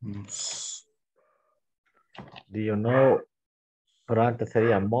 Do you know? Pero antes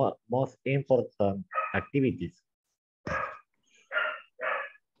sería most important activities.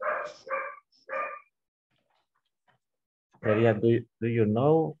 Sería do you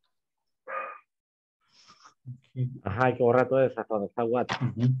know? Ajá, hay que borrar todo eso hasta donde está what.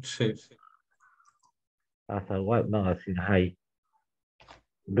 Sí, sí. Hasta what, no, así, ajá.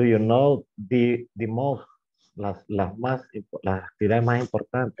 Do you know the most, las actividades más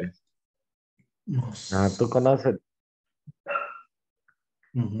importantes? Tú conoces.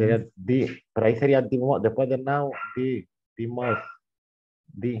 Sería pero ahí sería después de now, the most,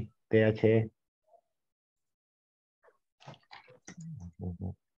 the.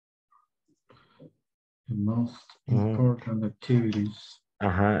 The most important activities.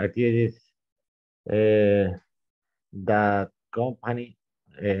 Ajá, activities that company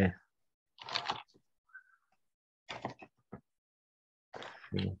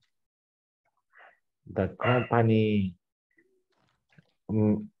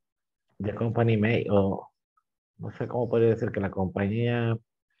the company may, o no sé cómo puede decir que la compañía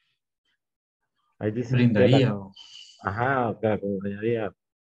ahí dice brindaría. Ajá, que la compañía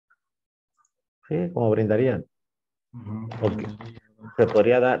sí, como brindaría. Okay. Se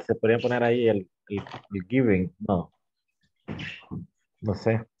podría poner ahí el giving, no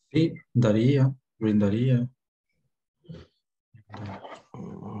sé. Sí, brindaría.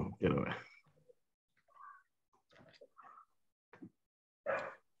 Quiero ver.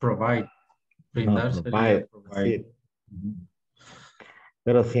 Provide. Brindar No, sería provide. Sí.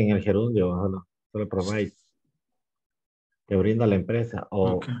 Pero sí en el gerundio, solo provide. Que brinda la empresa.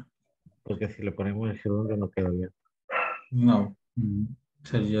 Porque si le ponemos el gerundio no queda bien. No.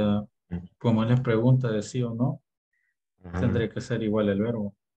 Sería, como les pregunta de sí o no, tendría que ser igual el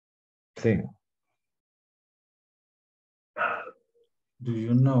verbo. Sí. Do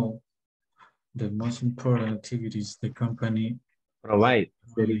you know the most important activities the company provide?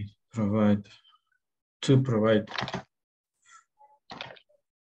 To provide.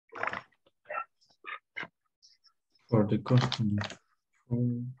 For the customer.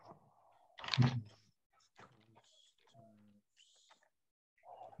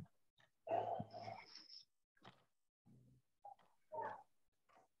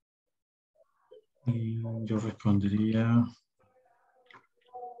 Y yo respondería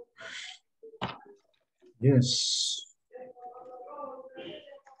yes.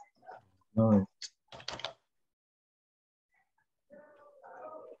 No.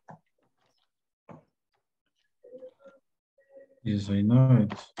 Yes, I know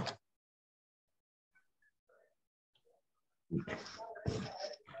it.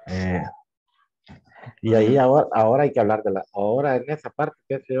 Y ahí ahora hay que hablar ahora en esa parte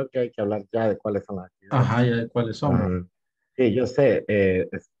creo que hay que hablar ya de cuáles son las actividades. Ajá, ya de cuáles son. Sí, yo sé,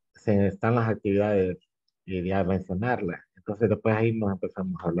 están las actividades y ya mencionarlas. Entonces después ahí nos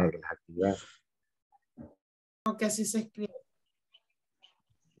empezamos a hablar de las actividades. Aunque así se escribe.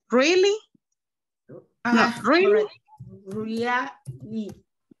 Really? Ajá, no, really? Really.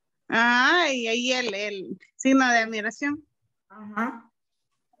 Ah, y ahí el signo de admiración. Ajá.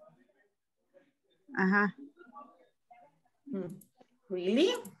 Ajá.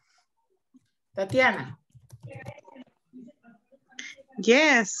 Really? Tatiana.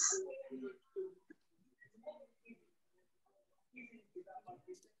 Yes.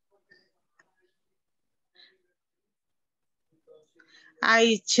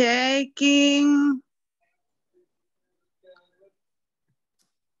 I checking.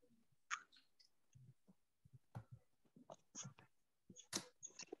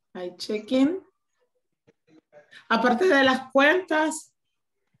 I checking. Aparte de las cuentas,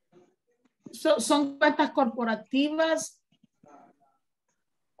 ¿son cuentas corporativas?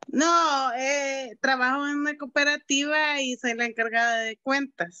 No, trabajo en una cooperativa y soy la encargada de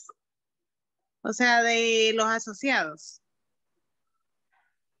cuentas. O sea, de los asociados.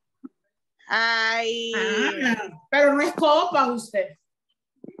 Pero no es copa usted.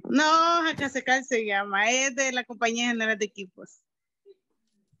 No, Jacasecal se llama, es de la Compañía General de Equipos.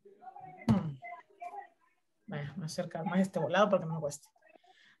 Voy a acercar más este volado para que no me cueste.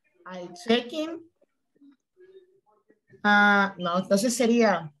 I checking. No, entonces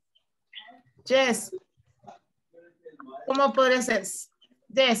sería yes. ¿Cómo podría ser?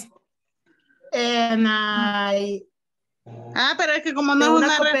 Yes. And I... pero es que como no es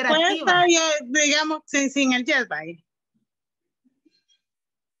una respuesta, yo digamos sin el yes, bye.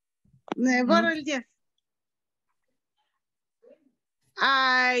 Borra el yes.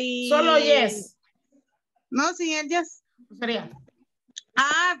 Solo yes. No, sin el yes. Sería.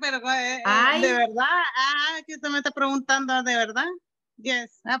 Pero de verdad. Que usted me está preguntando de verdad.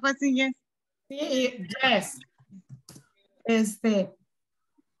 Yes. Pues sí, yes. Sí, yes.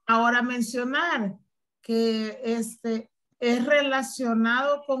 Ahora mencionar que es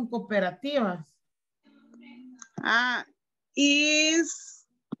relacionado con cooperativas. Is,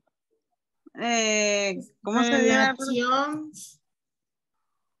 ¿cómo se dirá?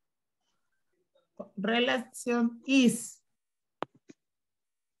 Relación is.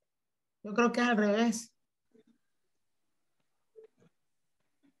 Yo creo que es al revés.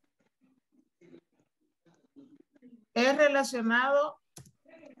 Es relacionado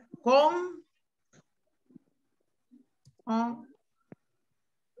con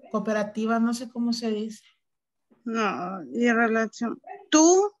cooperativa, no sé cómo se dice. No, y relación.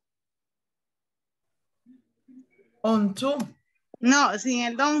 Tú. On to. No, sin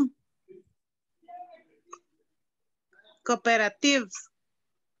el don. Cooperatives.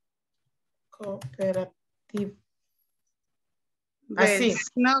 Cooperative. Así. Así.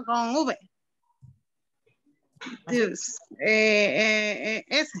 No, con V. Ese.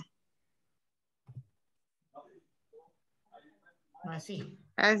 Así.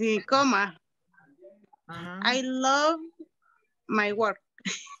 Así, coma. Ajá. I love my work.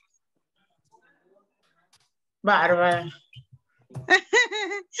 Bárbara.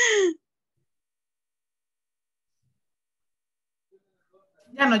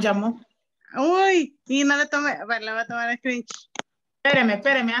 Ya nos llamó. Uy, y no le tomé. A ver, le voy a tomar el screenshot.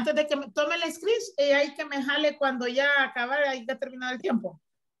 Espéreme, antes de que me tome el screenshot, hay que me jale cuando ya acabar, hay que terminar el tiempo.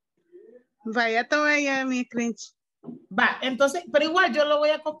 Vaya, tomé ya mi screenshot. Va, entonces, pero igual yo lo voy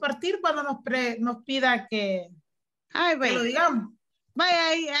a compartir cuando nos pida que lo digamos. Vaya,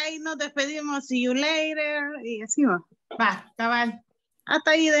 ahí nos despedimos. See you later. Y así va. Va, cabal.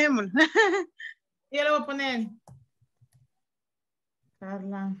 Hasta ahí dejémoslo. Yo le voy a poner.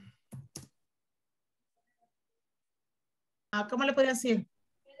 Carla. ¿Cómo le podría decir?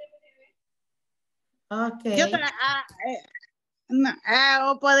 Ok.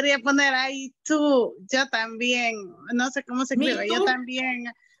 O podría poner ahí tú. Yo también. No sé cómo se escribe. Yo también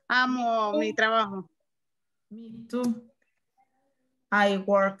amo mi trabajo. Me too. I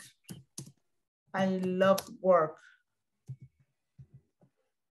work. I love work.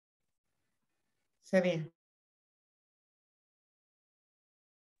 Sería.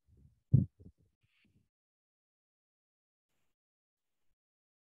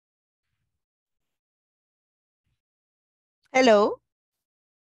 Hello.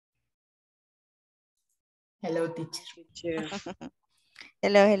 Hello, teacher.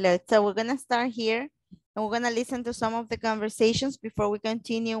 Hello. So we're going to start here and we're going to listen to some of the conversations before we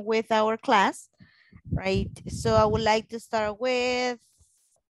continue with our class, right? So I would like to start with,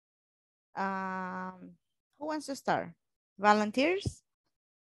 who wants to start? Volunteers?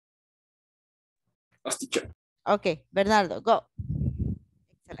 Yes, teacher. Okay, Bernardo, go.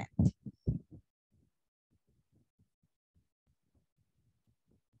 Excellent.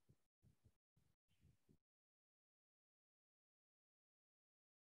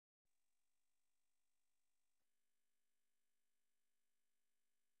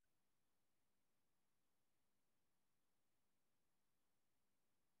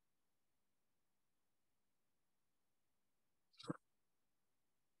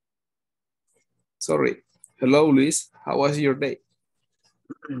 Sorry. Hello, Luis. How was your day?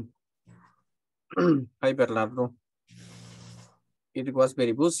 Hi, Bernardo. It was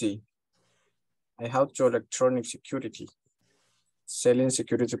very busy. I have to electronic security. Selling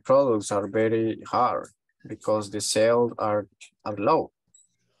security products are very hard because the sales are low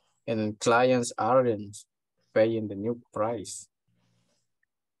and clients aren't paying the new price.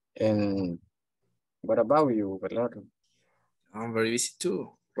 And what about you, Bernardo? I'm very busy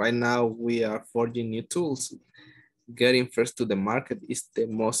too. Right now, we are forging new tools. Getting first to the market is the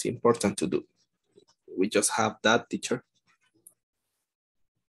most important to do. We just have that, teacher.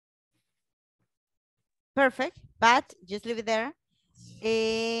 Perfect, but just leave it there.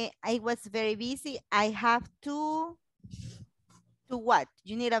 I was very busy. I have to what?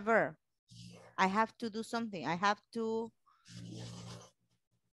 You need a verb. I have to do something. I have to.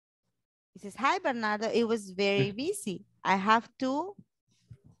 It says, hi, Bernardo. It was very busy. I have to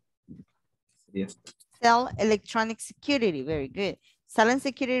Yes. sell electronic security. Very good. Selling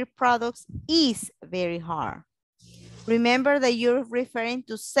security products is very hard. Remember that you're referring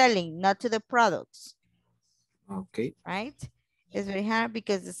to selling, not to the products. Okay. Right? It's very hard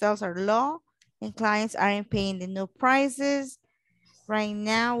because the sales are low and clients aren't paying the new prices. Right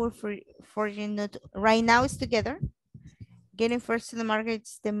now, we're forging new, right now it's together. Getting first to the market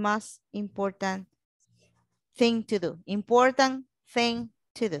is the most important thing to do. Important thing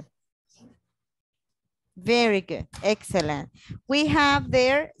to do. Very good. Excellent. We have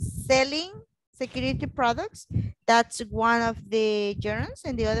there selling security products. That's one of the gerunds,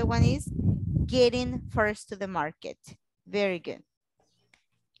 and the other one is getting first to the market. Very good.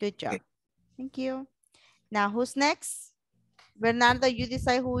 Good job. Thank you. Now, who's next? Bernardo, you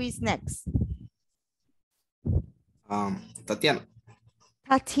decide who is next. Tatiana.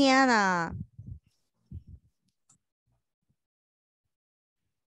 Tatiana.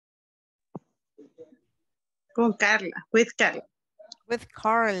 Con Carla, with Carla. With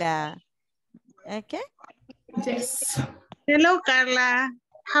Carla. Okay. Yes. Hello, Carla.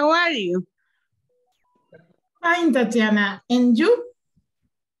 How are you? Fine, Tatiana. And you?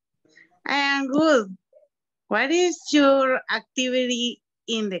 I am good. What is your activity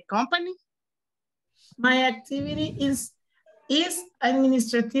in the company? My activity is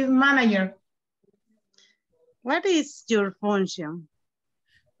administrative manager. What is your function?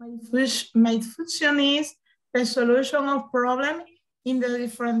 My function is the solution of problems in the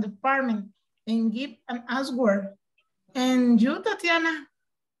different departments and give an answer. And you, Tatiana?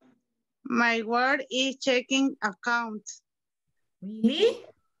 My work is checking accounts. Really?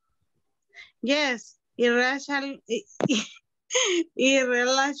 Yes, in relation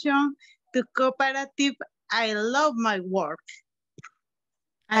to cooperative, I love my work.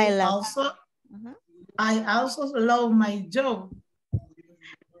 I also love my job.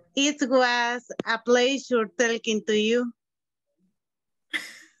 It was a pleasure talking to you.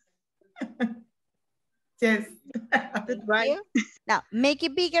 Yes. Goodbye. Now, make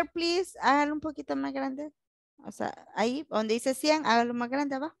it bigger, please. Hágalo un poquito más grande. O sea, ahí donde dice 100, hágalo más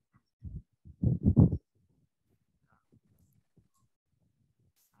grande, ¿va?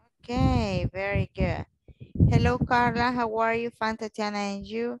 Okay, very good. Hello, Carla. How are you? Fine, Tatiana, and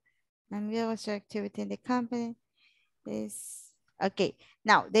you? I'm good. What's your activity in the company? Okay.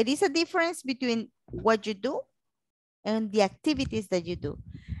 Now, there is a difference between what you do and the activities that you do.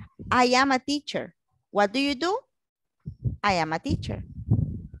 I am a teacher. What do you do? I am a teacher.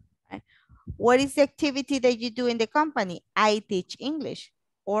 Right? What is the activity that you do in the company? I teach English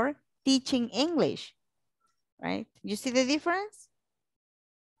or teaching English, right? You see the difference?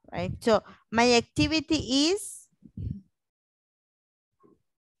 Right, so my activity is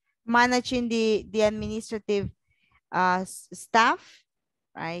managing the administrative staff,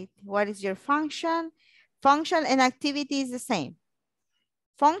 right? What is your function? Function and activity is the same.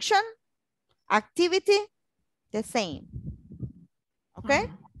 Function, activity, the same.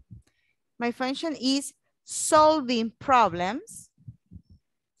 Okay? My function is solving problems,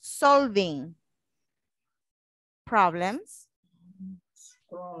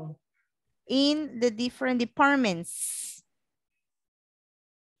 in the different departments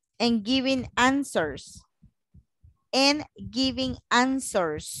and giving answers.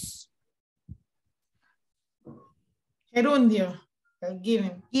 Gerundio.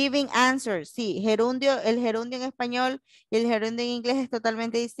 Giving answers. Sí, gerundio, el gerundio en español y el gerundio en inglés es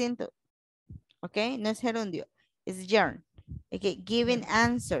totalmente distinto. Ok, no es gerundio, es gerund. Okay, giving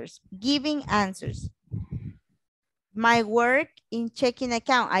answers. My work in checking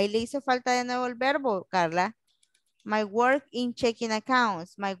account. Ahí le hizo falta de nuevo el verbo, Carla. My work in checking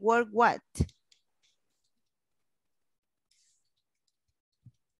accounts. My work what?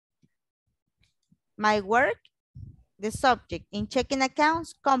 My work, the subject. In checking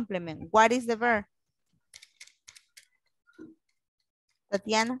accounts, complement. What is the verb?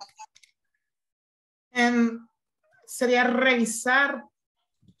 Tatiana. Sería revisar.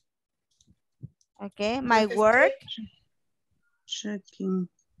 Okay, my work. Checking.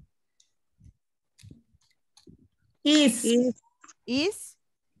 Is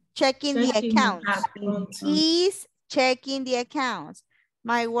checking the accounts. Is checking the accounts.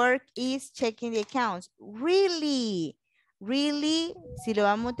 My work is checking the accounts. Really, si lo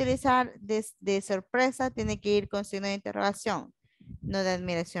vamos a utilizar de sorpresa, tiene que ir con signo de interrogación, no de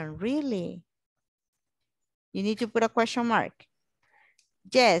admiración. Really. You need to put a question mark.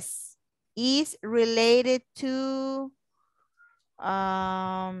 Yes. Is related to,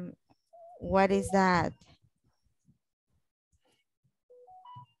 what is that?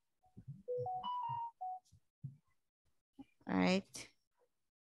 All right.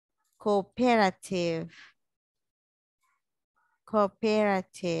 Cooperative.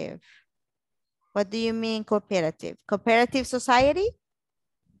 What do you mean cooperative? Cooperative society?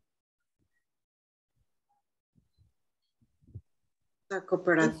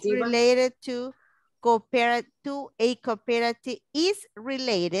 It's related to a cooperative. Is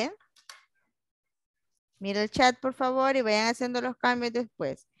related. Mira el chat, por favor, y vayan haciendo los cambios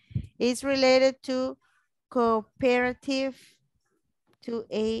después. Is related to cooperative, to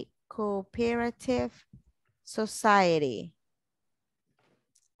a cooperative society.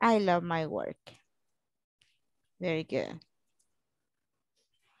 I love my work. Very good.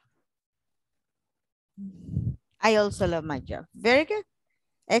 I also love my job. Very good.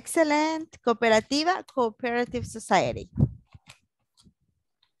 Excellent. Cooperativa, cooperative society.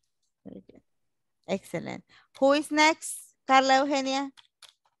 Very good. Excellent. Who is next? Carla Eugenia.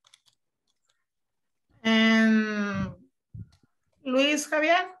 Luis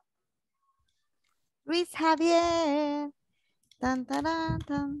Javier. Luis Javier. Tan, taran,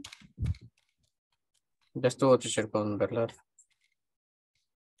 tan. Ya estuvo, teacher, con Bernardo.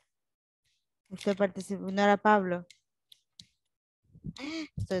 Usted participó, no era Pablo.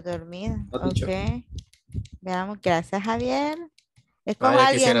 Estoy dormida. No, teacher. Ok. Veamos, gracias Javier. Escoja Ah, a ya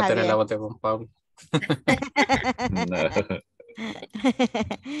alguien, quisiera tener la Javier. voz de Juan Pablo.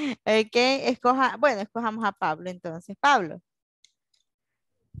 Ok, escojamos a Pablo entonces. Pablo.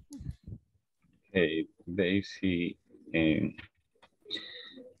 Hey, Daisy.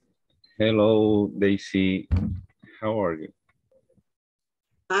 Hello, Daisy. How are you?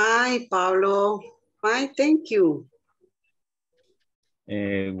 Hi, Pablo. Fine, thank you.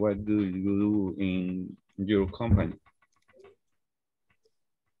 What do you do in your company?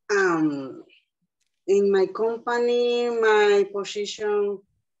 In my company, my position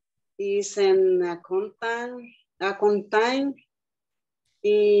is an accountant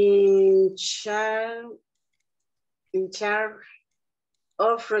in charge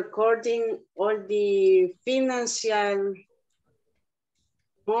of recording all the financial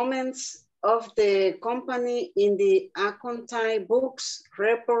moments of the company in the accounting books,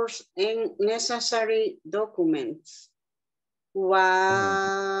 reports, and necessary documents. What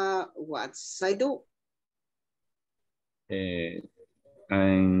I do?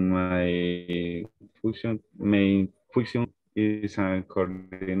 And my main function is a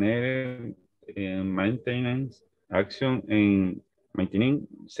coordinator in maintenance, action, and maintaining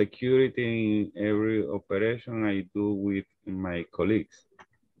security in every operation I do with my colleagues.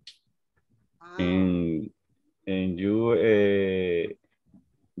 Wow. And you,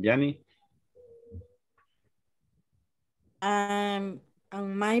 Yanni? And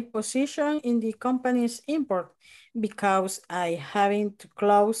my position in the company is important because I having to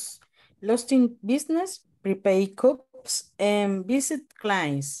close lost in business, prepay cups, and visit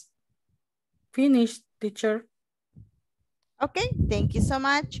clients. Finish, teacher. Okay, thank you so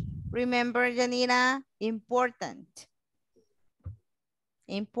much. Remember, Janina, important.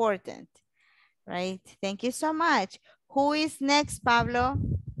 Important, right? Thank you so much. Who is next, Pablo?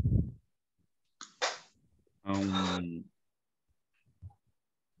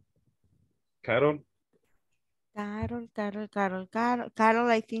 Carol? Carol,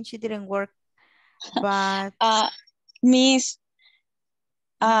 I think she didn't work, but... Miss,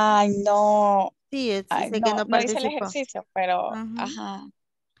 no. Sí, sé que No, no no hice el participó. ejercicio, pero, Ajá.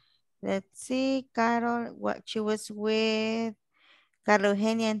 Let's see, Carol, what she was with. Carla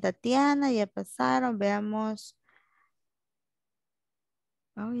Eugenia and Tatiana, ya pasaron, veamos.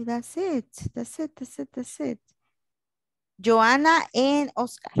 Oh, that's it. That's it. Joanna and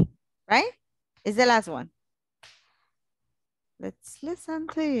Oscar, right? Is the last one. Let's listen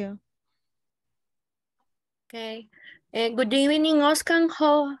to you. Okay. Good evening, Oscar.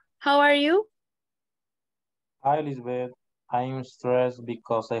 How are you? Hi, Elizabeth. I'm stressed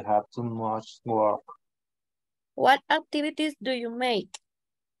because I have too much work. What activities do you make?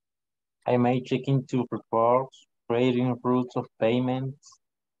 I make checking two reports, creating routes of payments,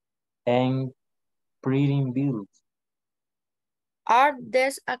 and printing bills. Are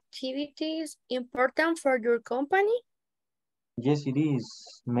these activities important for your company? Yes, it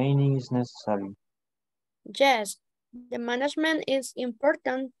is. Many is necessary. Yes, the management is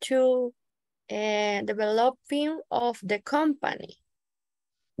important to developing of the company.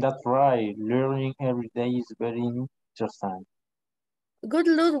 That's right. Learning every day is very interesting. Good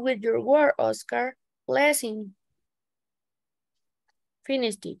luck with your work, Oscar. Blessing.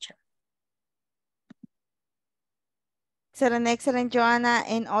 Finish, teacher. Excellent, Joanna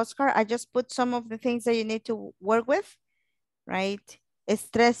and Oscar. I just put some of the things that you need to work with, right?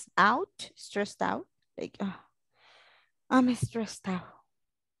 Stressed out. Like, oh, I'm stressed out,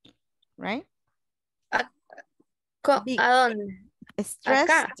 right? Stressed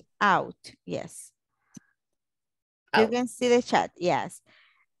Acá. out, yes. You can see the chat, yes.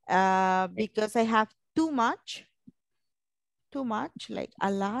 Because I have too much, like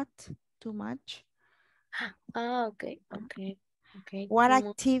a lot, too much. Oh, okay. What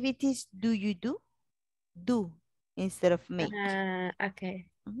activities do you do? Do instead of make. Okay.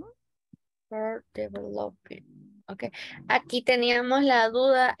 For developing. Okay. Aquí teníamos la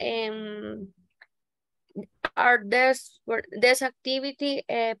duda en are this activity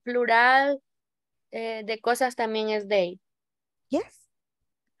plural de cosas también es they? Yes.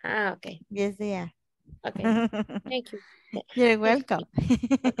 Ah, okay. Yes, they are. Okay. Thank you. You're welcome.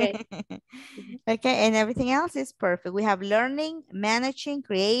 Okay. Okay, and everything else is perfect. We have learning, managing,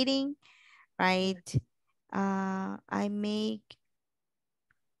 creating, right? I make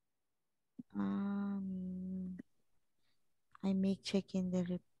checking the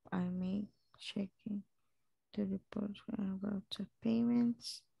report about the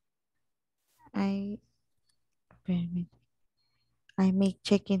payments. I make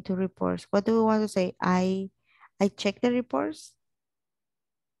checking to reports. What do we want to say? I check the reports,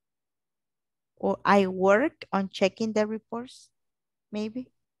 or I work on checking the reports,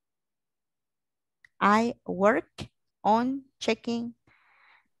 maybe. I work on checking.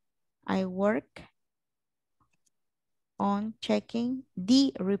 I work on checking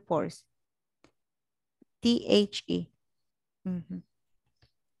the reports. THE.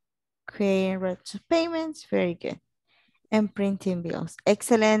 Creating records of payments. Very good. And printing bills.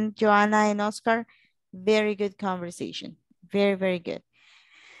 Excellent, Joanna and Oscar. Very good conversation. Very, very good.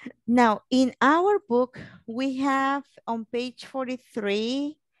 Now, in our book, we have on page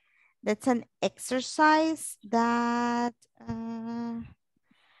 43, that's an exercise that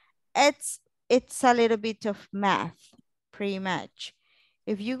it's a little bit of math, pretty much.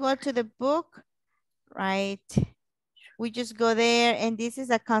 If you go to the book, right, we just go there, and this is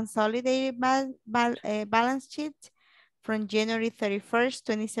a consolidated balance sheet from January 31st,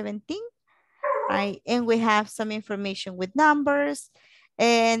 2017, right? And we have some information with numbers,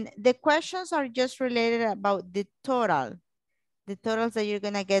 and the questions are just related about the totals that you're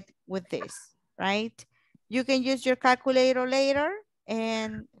gonna get with this, right? You can use your calculator later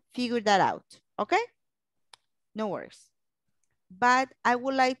and figure that out, okay? No worries. But I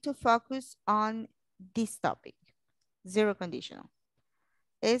would like to focus on this topic, zero conditional.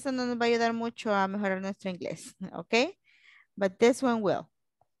 Eso no nos va a ayudar mucho a mejorar nuestro inglés, okay? But this one will.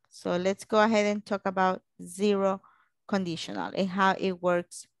 So let's go ahead and talk about zero conditional and how it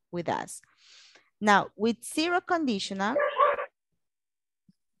works with us. Now, with zero conditional,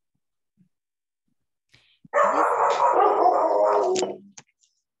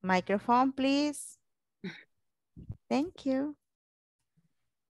 microphone, please. Thank you.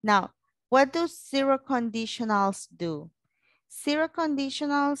 Now, what do zero conditionals do? Zero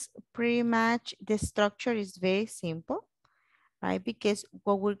conditionals, pretty much the structure is very simple, right? Because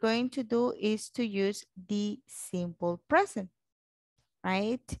what we're going to do is to use the simple present,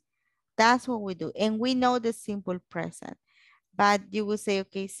 right? That's what we do. And we know the simple present. But you will say,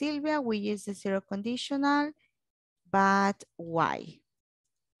 okay, Sylvia, we use the zero conditional, but why?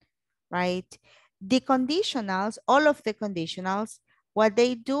 Right? The conditionals, all of the conditionals, what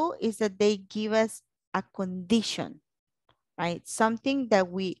they do is that they give us a condition, right? Something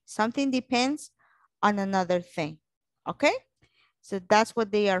depends on another thing, okay? So that's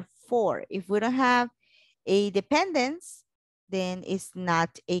what they are for. If we don't have a dependence, then it's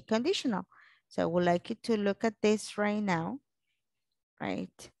not a conditional. So I would like you to look at this right now,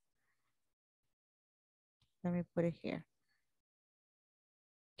 right? Let me put it here.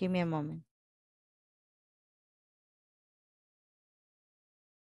 Give me a moment.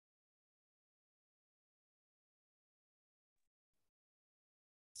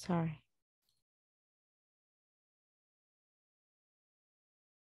 Sorry.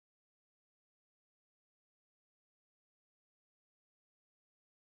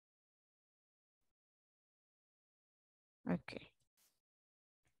 Okay.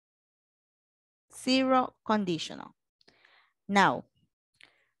 Zero conditional. Now,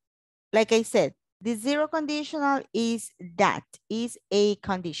 like I said, the zero conditional is a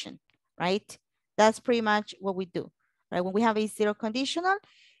condition, right? That's pretty much what we do, right? When we have a zero conditional,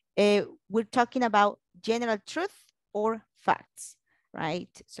 we're talking about general truth or facts, right?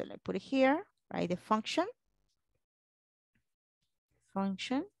 So let's put it here, right? The function.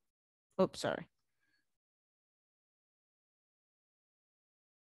 Oops, sorry.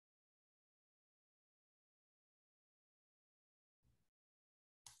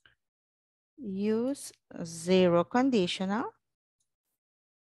 Use zero conditional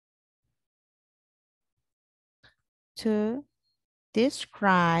to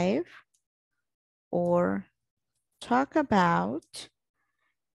describe or talk about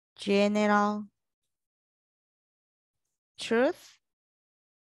general truth,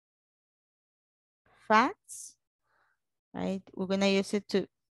 facts, right? We're gonna use it to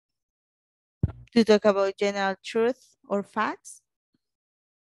talk about general truth or facts,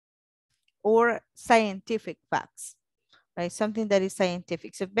 or scientific facts, right? Something that is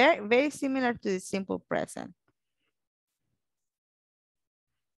scientific. So very, very similar to the simple present,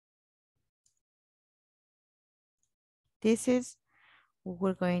 This is what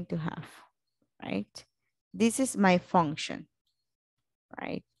we're going to have, right? This is my function,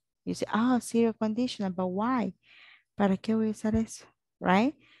 right? You say, oh, zero conditional, but why? ¿Para qué voy a usar eso?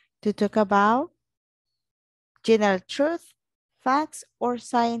 Right? To talk about general truth, facts, or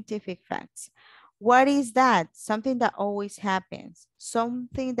scientific facts. What is that? Something that always happens.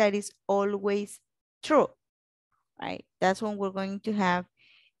 Something that is always true, right? That's when we're going to have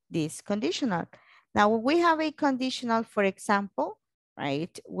this conditional. Now, when we have a conditional, for example,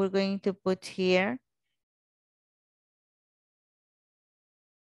 right, we're going to put here,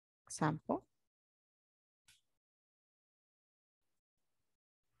 example.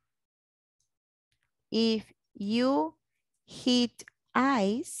 If you hit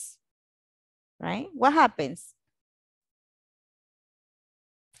ice, right, what happens?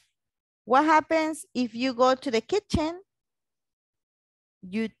 What happens if you go to the kitchen,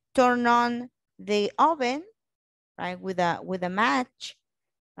 you turn on the oven, right, with a match,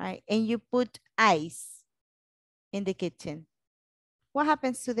 right, and you put ice in the kitchen? What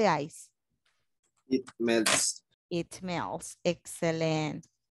happens to the ice? It melts. It melts. Excellent.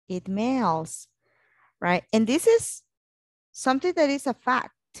 It melts, right? And this is something that is a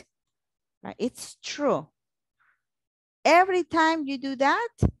fact, right? It's true. Every time you do that,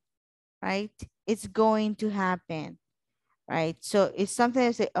 right, it's going to happen, right? So it's something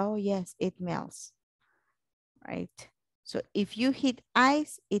to say, oh yes, it melts, right? So if you hit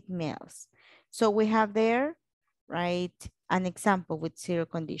ice, it melts. So we have there, right, an example with zero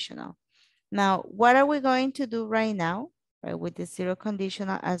conditional. Now, what are we going to do right now, right, with the zero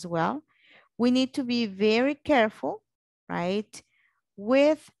conditional as well? We need to be very careful, right,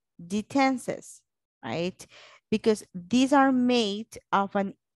 with the tenses, right? Because these are made of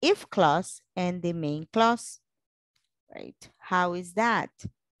an if clause and the main clause, right? How is that?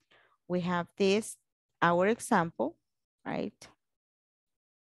 We have this, our example, right?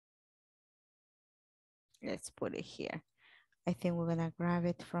 Let's put it here. I think we're gonna grab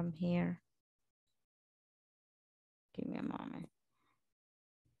it from here. Give me a moment.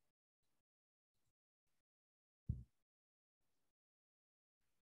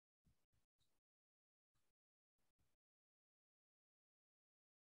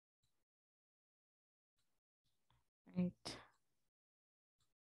 Right.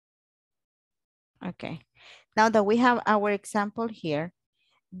 Okay. Now that we have our example here,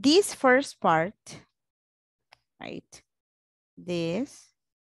 this first part, right? This,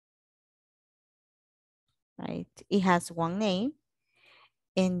 right? It has one name.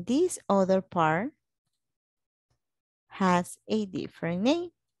 And this other part has a different name.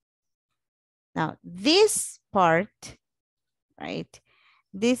 Now, this part, right?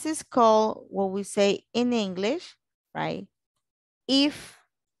 This is called what we say in English, right? If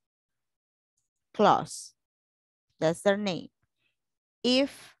clause. That's their name.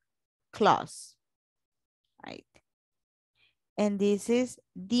 If clause, right? And this is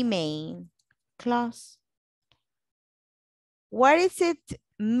the main clause. What is it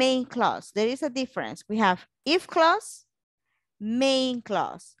main clause? There is a difference. We have if clause, main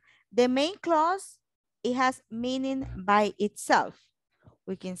clause. The main clause, it has meaning by itself.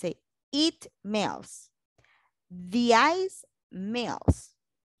 We can say it melts. The ice melts,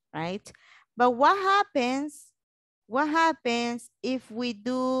 right? But what happens if we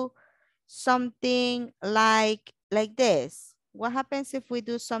do something like this? What happens if we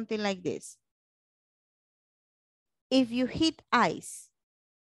do something like this? If you hit ice,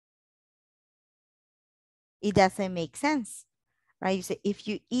 it doesn't make sense, right? You say, if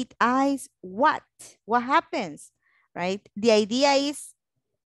you eat ice, what? What happens, right? The idea is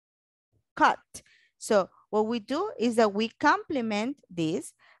cut. So what we do is that we complement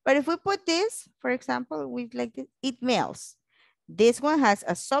this, but if we put this, for example, we like this, it melts. This one has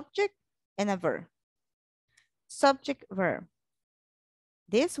a subject and a verb. Subject, verb.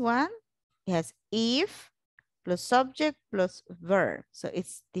 This one has if plus subject plus verb. So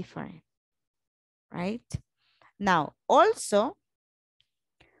it's different, right? Now, also,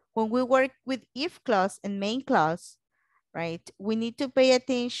 when we work with if clause and main clause, right, we need to pay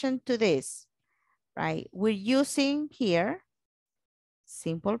attention to this, right? We're using here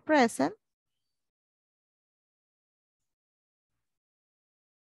simple present,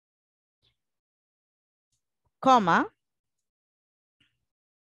 comma,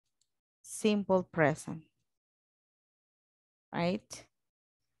 simple present, right?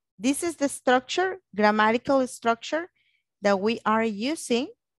 This is the structure, grammatical structure that we are using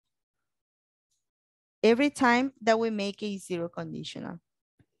every time that we make a zero conditional.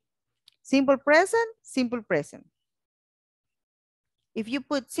 Simple present, simple present. If you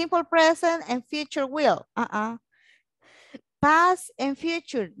put simple present and future will, Past and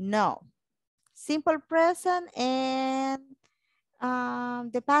future, no. Simple present and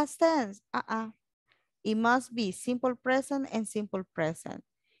the past tense, It must be simple present and simple present.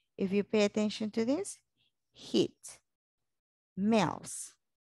 If you pay attention to this, hit, mails,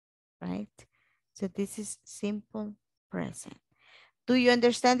 right? So this is simple present. Do you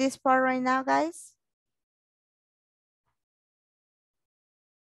understand this part right now, guys?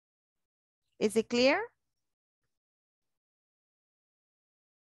 Is it clear?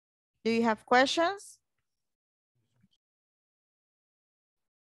 Do you have questions?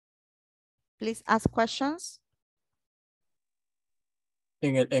 Please ask questions.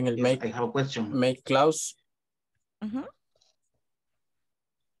 En el make, I have a question. Make clause.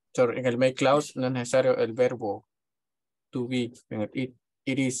 Sorry, en el make clause no es necesario el verbo to be. En el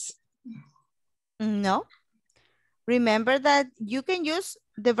it is. No. Remember that you can use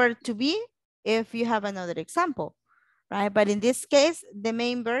the verb to be if you have another example, right? But in this case, the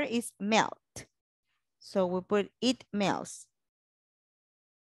main verb is melt. So we put it melts.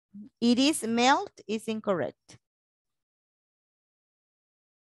 It is melt is incorrect.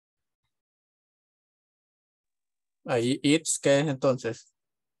 Ahí it's, ¿qué es entonces?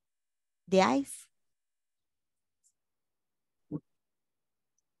 The ice.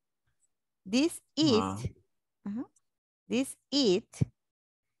 This it, this it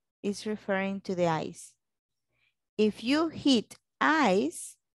is referring to the ice. If you hit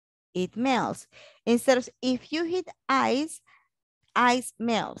ice, it melts. Instead of if you hit ice, ice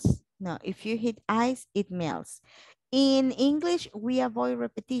melts. No, if you hit ice, it melts. In English, we avoid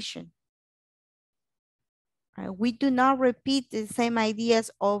repetition. Right? We do not repeat the same ideas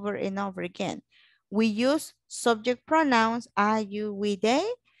over and over again. We use subject pronouns, I, you, we, they.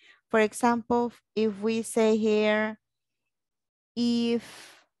 For example, if we say here,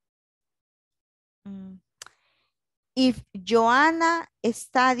 if Joanna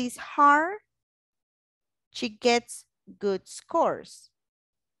studies hard, she gets good scores.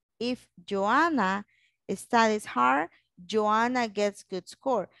 If Joanna studies hard, Joanna gets good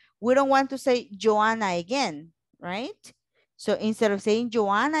score. We don't want to say Joanna again, right? So instead of saying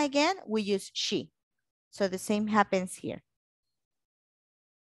Joanna again, we use she. So the same happens here.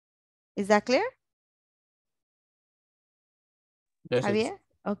 Is that clear? Yes, Javier?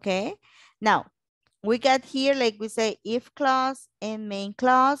 Okay. Now, we got here, like we say, if clause and main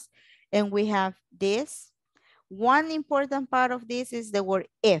clause, and we have this. One important part of this is the word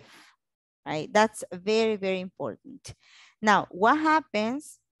if, right? That's very, very important. Now, what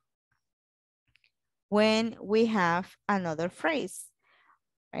happens when we have another phrase,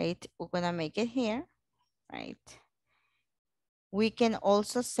 right? We're gonna make it here, right? We can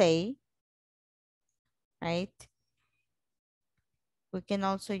also say, right? We can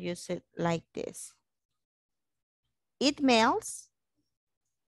also use it like this. It melts.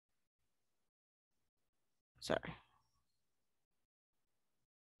 Sorry.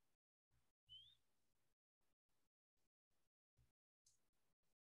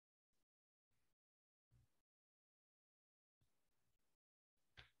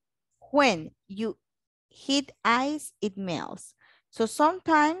 When you hit ice, it melts. So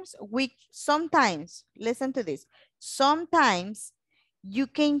sometimes listen to this. Sometimes you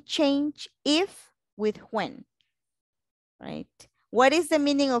can change if with when, right? What is the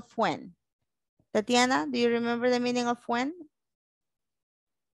meaning of when? Tatiana, do you remember the meaning of when?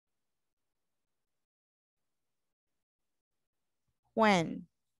 When.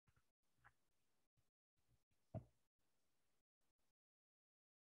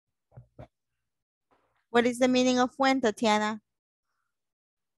 What is the meaning of when, Tatiana?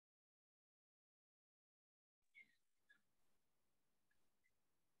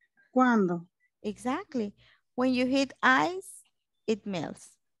 ¿Cuándo? Exactly. When you hit ice, it melts,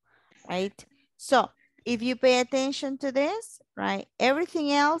 right? So if you pay attention to this, right,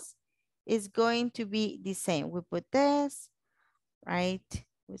 everything else is going to be the same. We put this, right?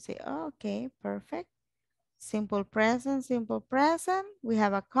 We say, oh, okay, perfect. Simple present, simple present. We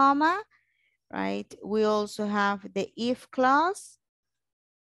have a comma, right? We also have the if clause,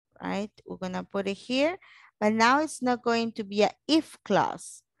 right? We're gonna put it here, but now it's not going to be a if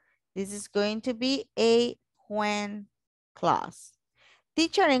clause. This is going to be a when clause.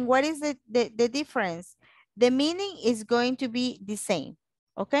 Teacher, and what is the difference? The meaning is going to be the same,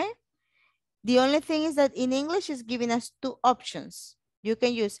 okay? The only thing is that in English is giving us two options. You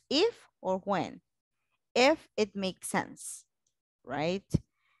can use if or when, if it makes sense, right?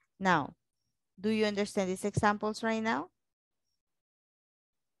 Now, do you understand these examples right now?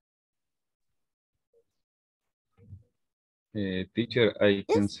 Teacher, I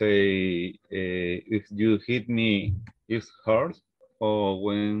can say if you hit me it's hard, or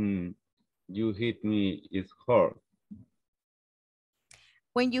when you hit me, it's hard.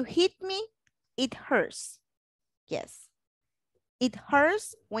 When you hit me, it hurts. Yes. It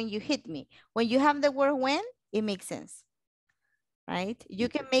hurts when you hit me. When you have the word when, it makes sense. Right? You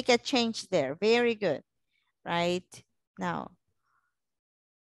can make a change there. Very good. Right? Now,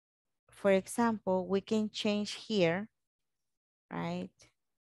 for example, we can change here. Right?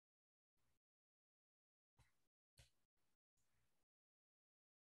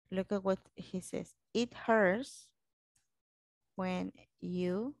 Look at what he says. It hurts when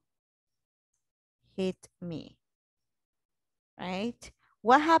you hit me. Right?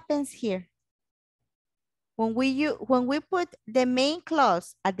 What happens here? When we put the main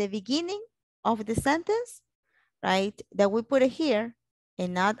clause at the beginning of the sentence, right, that we put it here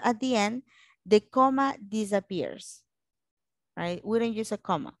and not at the end, the comma disappears, right? We don't use a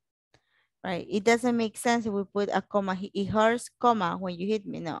comma, right? It doesn't make sense if we put a comma. It hurts, comma, when you hit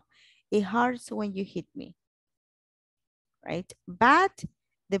me. No, it hurts when you hit me, right? But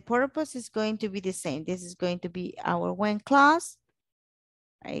the purpose is going to be the same. This is going to be our when clause,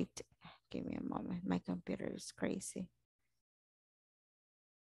 right? Give me a moment. My computer is crazy.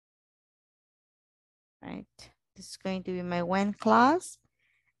 Right? This is going to be my when clause.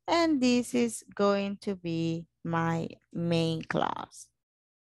 And this is going to be my main clause.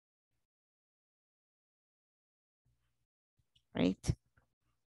 Right?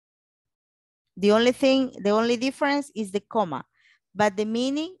 The only difference is the comma, but the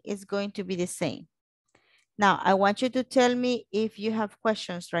meaning is going to be the same. Now, I want you to tell me if you have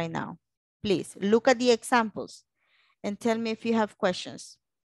questions right now. Please look at the examples and tell me if you have questions.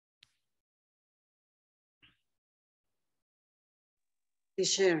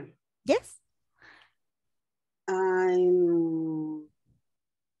 Teacher. Yes. I'm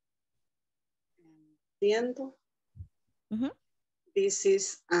viendo. This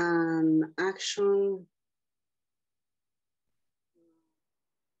is an action.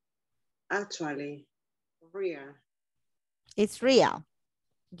 Actually, real. It's real.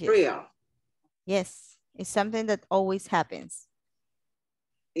 Yes. Real. Yes, it's something that always happens.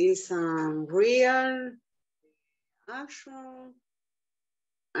 It's a real action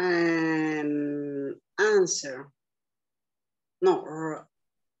and answer. No,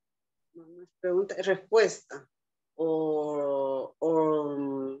 pregunta, respuesta. Or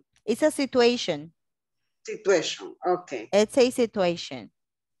it's a situation. Situation, okay. It's a situation.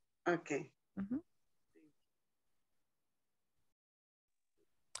 Okay.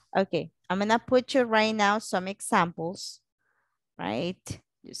 Okay, I'm gonna put you right now some examples, right?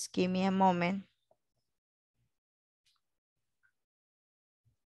 Just give me a moment.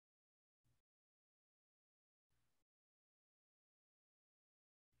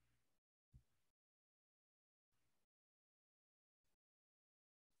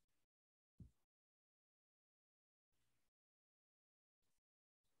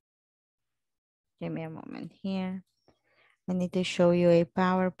 Give me a moment here. I need to show you a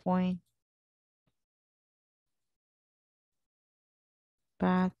PowerPoint.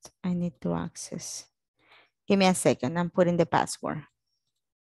 But I need to access. Give me a second. I'm putting the password.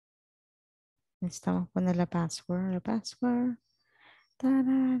 Estamos poniendo la password.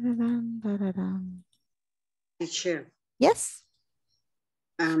 Teacher. Yes.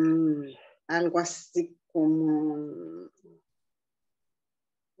 Algo así como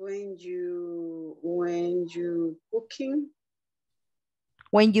when you cooking.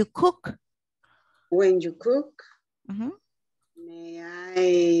 When you cook. When you cook. May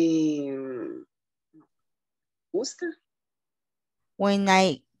I gusta?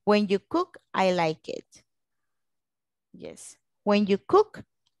 When you cook, I like it. Yes. When you cook,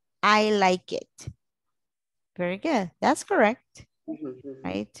 I like it. Very good. That's correct.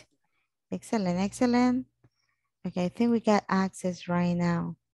 Right? Excellent, excellent. Okay, I think we got access right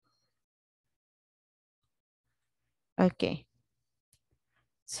now. Okay.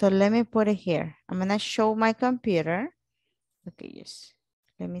 So let me put it here. I'm gonna show my computer. Okay, yes.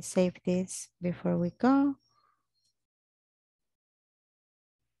 Let me save this before we go.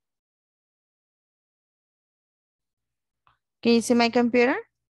 Can you see my computer?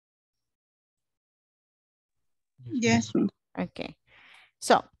 Yes. Okay.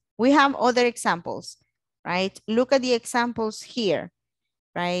 So we have other examples, right? Look at the examples here,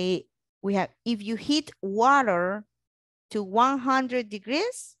 right? We have, if you heat water to 100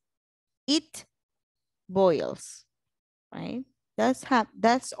 degrees, it boils, right?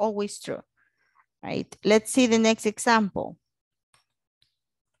 That's always true, right? Let's see the next example.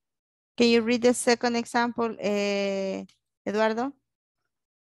 Can you read the second example, Eduardo?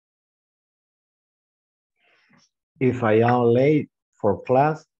 If I am late for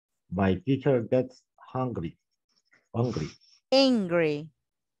class, my teacher gets hungry. Angry.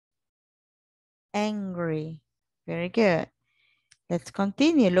 Angry. Very good. Let's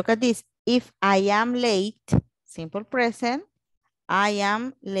continue. Look at this. If I am late, simple present, I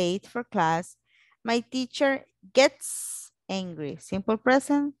am late for class, my teacher gets angry. Simple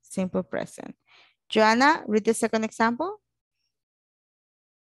present, simple present. Joanna, read the second example.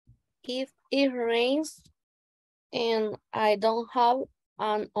 If it rains and I don't have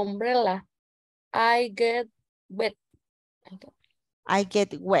an umbrella, I get wet. I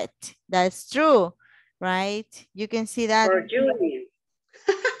get wet. That's true, right? You can see that. For Julie.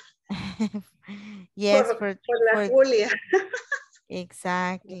 Yes, for la Julia.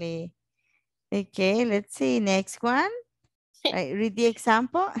 Exactly. Okay, let's see. Next one. Right, read the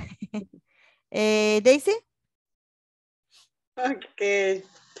example. Daisy? Okay.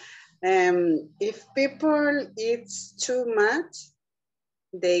 If people eat too much,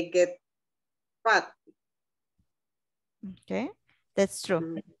 they get fat. Okay, that's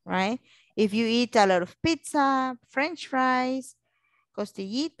true, right? If you eat a lot of pizza, French fries,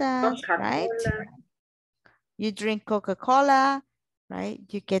 costillitas, right? You drink Coca-Cola, right?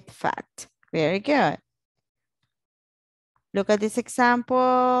 You get fat. Very good. Look at this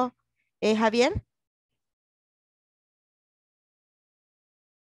example. Javier?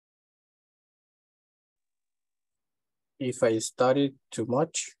 If I study too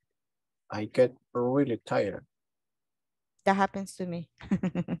much, I get really tired. That happens to me.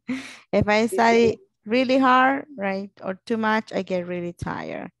 If I study really hard, right, or too much, I get really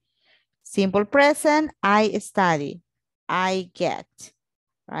tired. Simple present, I study, I get,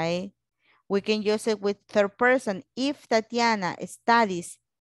 right? We can use it with third person. If Tatiana studies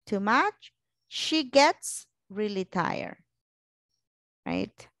too much, she gets really tired,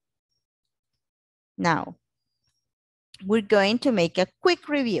 right? Now, we're going to make a quick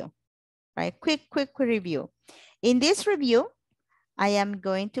review, right? Quick review. In this review, I am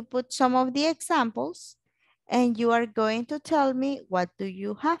going to put some of the examples and you are going to tell me what do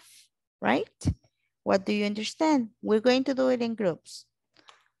you have, right? What do you understand? We're going to do it in groups.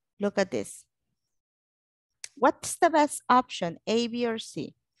 Look at this. What's the best option, A, B, or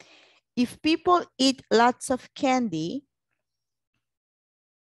C? If people eat lots of candy,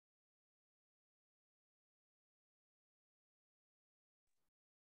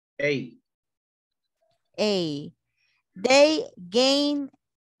 A. A, they gain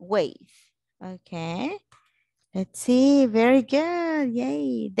weight. Okay. Let's see. Very good.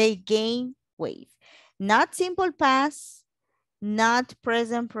 Yay. They gain weight. Not simple past, not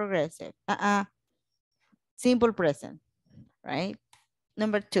present progressive. Simple present, right?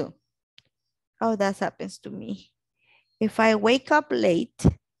 Number 2. Oh, that happens to me. If I wake up late.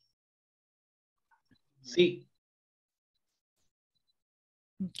 C.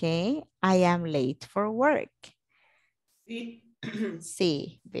 Okay. I am late for work. Sí.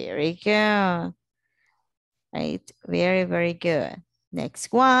 C. Very good. Right. Very good.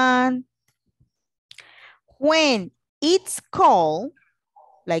 Next one. When it's cold,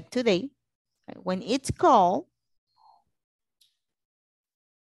 like today, when it's cold.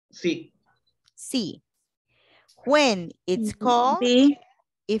 C. C. When it's cold, B.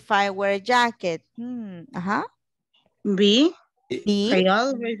 If I wear a jacket. B. D. I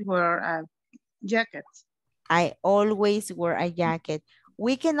always wear a jacket. I always wear a jacket.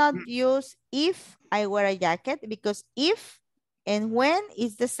 We cannot use if I wear a jacket because if and when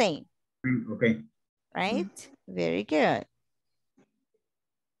is the same. Okay. Right? Very good.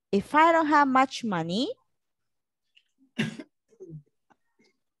 If I don't have much money.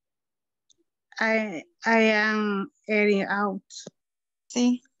 I am eating out.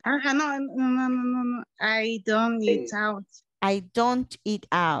 Sí. No. I don't eat out. I don't eat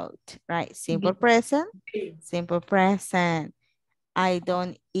out. Right? Simple present. Simple present. I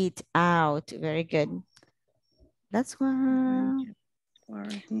don't eat out. Very good. That's one.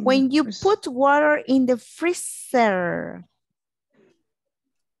 When you put water in the freezer.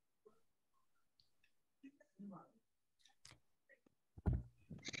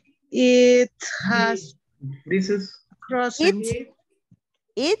 It has frozen.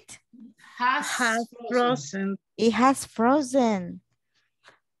 It has frozen. It has frozen.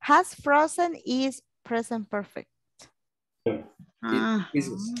 Has frozen is present perfect. It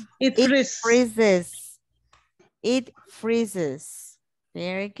freezes. It freezes.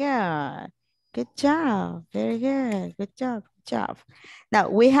 Very good. Good job. Very good. Good job. Good job. Now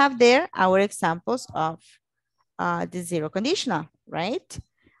we have there our examples of the zero conditional, right?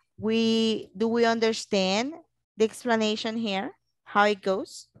 Do we understand the explanation here? How it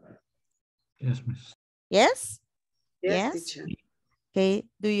goes? Yes, miss. Yes? Yes, Yes. teacher. Okay,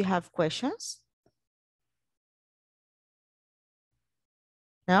 do you have questions?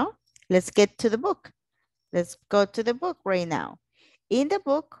 No? Let's get to the book. Let's go to the book right now. In the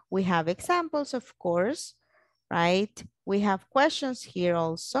book, we have examples, of course, right? We have questions here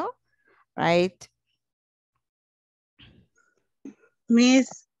also, right?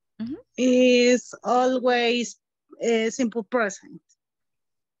 Miss is always simple present.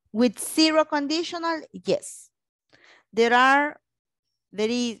 With zero conditional, yes. There are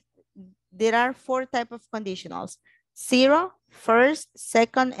four types of conditionals. Zero, first,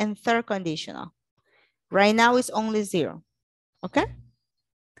 second, and third conditional. Right now it's only zero, okay?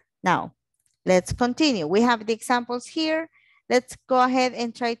 Now, let's continue. We have the examples here. Let's go ahead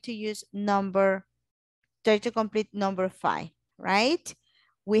and try to complete number 5, right?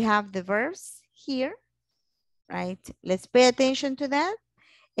 We have the verbs here, right? Let's pay attention to that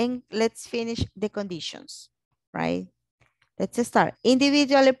and let's finish the conditions, right? Let's start.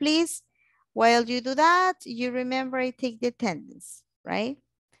 Individually, please. While you do that, you remember I take the attendance, right?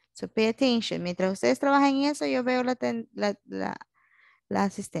 So pay attention. Mientras ustedes trabajan en eso, yo veo la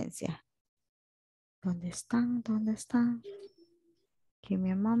asistencia. ¿Dónde están? ¿Dónde están? Give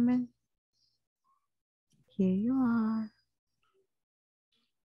me a moment. Here you are.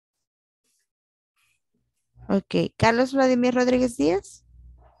 Ok. Carlos Vladimir Rodríguez Díaz.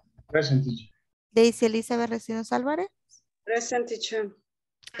 Present, teacher. Daisy Elizabeth Recinos Álvarez. Present, teacher.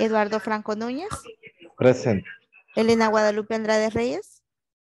 Eduardo Franco Núñez. Present. Elena Guadalupe Andrade Reyes.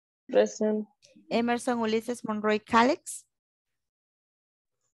 Present. Emerson Ulises Monroy Calix.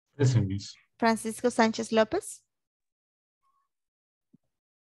 Present, Miss. Francisco Sánchez López.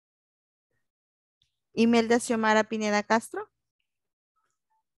 Imelda Xiomara Pineda Castro.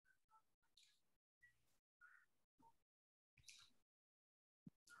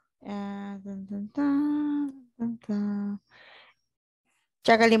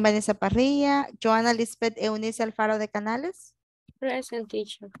 Jacqueline Vanessa Parrilla. Joana Lisbeth Eunice Alfaro de Canales. Present,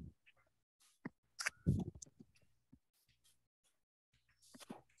 teacher.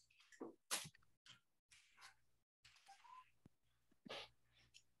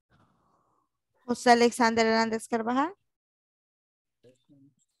 José Alexander Hernández Carvajal.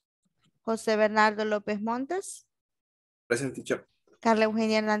 José Bernardo López Montes. Present, teacher. Carla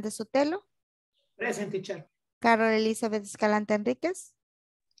Eugenia Hernández Sotelo. Present, teacher. Carol Elizabeth Escalante Enríquez.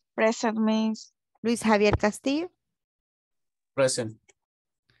 Present, Miss. Luis Javier Castillo. Present.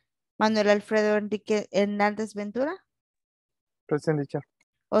 Manuel Alfredo Enrique Hernández Ventura. Present, teacher.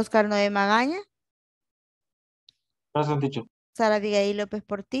 Oscar Noé Magaña. Present, teacher. Sara Abigail López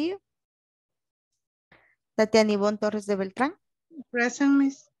Portillo. Tatiana Ivonne Torres de Beltrán. Present,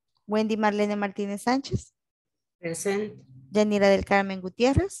 Miss. Wendy Marlene Martínez Sánchez. Present. Yanira del Carmen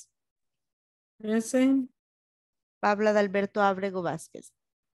Gutiérrez. Present. Pablo Adalberto Abrego Vázquez.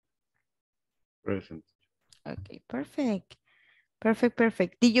 Present. Okay, perfect. Perfect,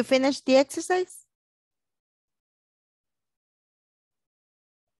 perfect. Did you finish the exercise?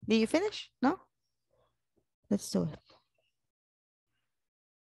 Did you finish? No? Let's do it.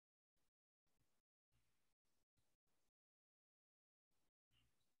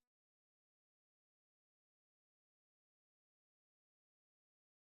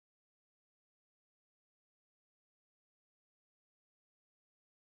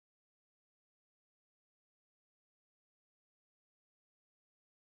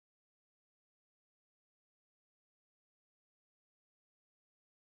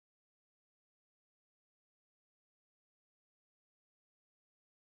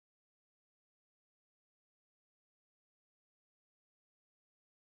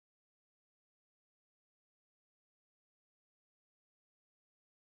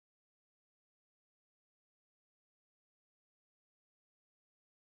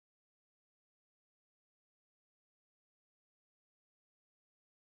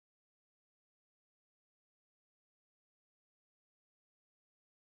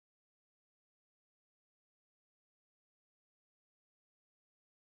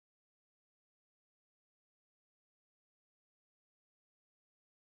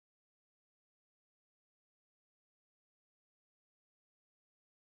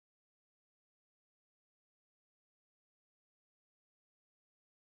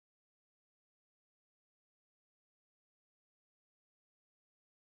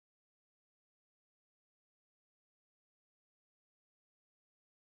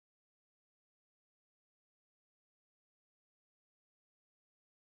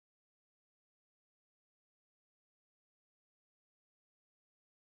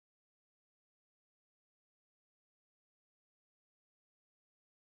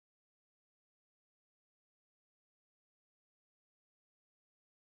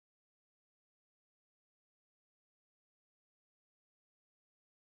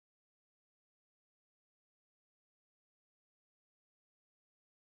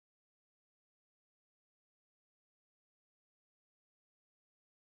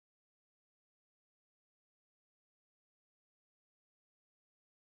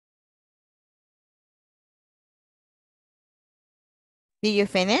 Did you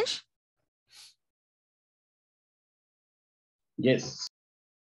finish? Yes.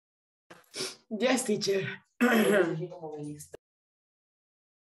 Yes, teacher.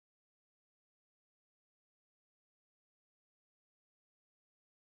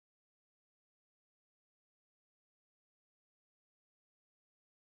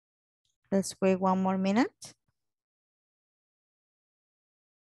 Let's wait one more minute.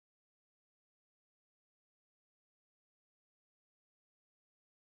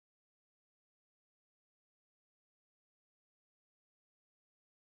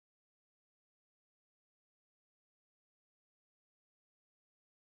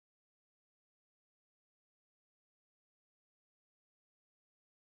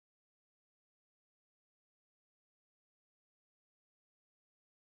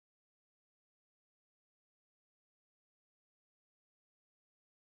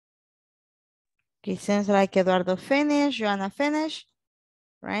 Okay, seems like Eduardo finished, Joanna finished,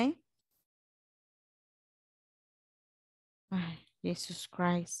 right? Ay, Jesus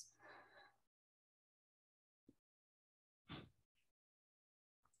Christ.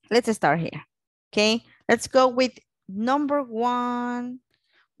 Let's start here. Okay, let's go with number one.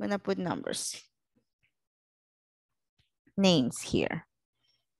 I'm gonna put numbers. Names here.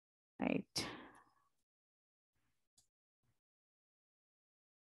 Right.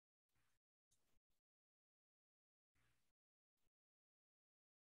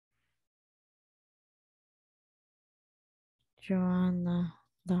 Joanna,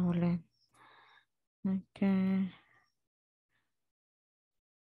 Darlene. Okay.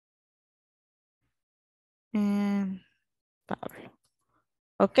 And Pablo.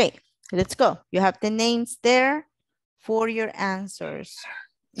 Okay, let's go. You have the names there for your answers.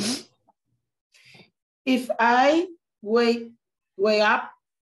 If I wake up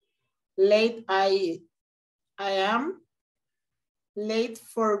late, I am late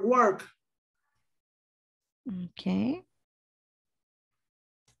for work. Okay.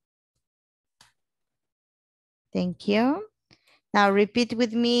 Thank you. Now repeat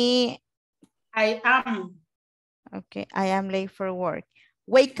with me. I am. Okay, I am late for work.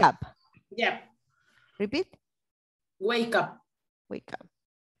 Wake up. Yeah. Repeat. Wake up. Wake up.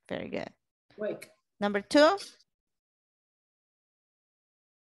 Very good. Wake. Number two.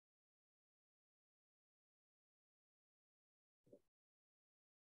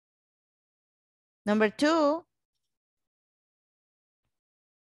 Number two.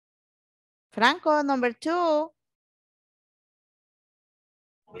 Franco, number two.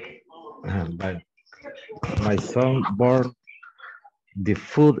 My son burned the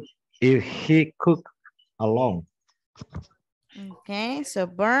food if he cooked alone. Okay, so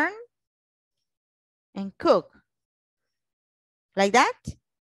burn and cook. Like that?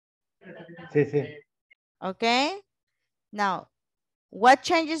 Sí, sí. Okay. Now, what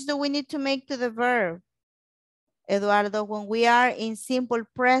changes do we need to make to the verb, Eduardo, when we are in simple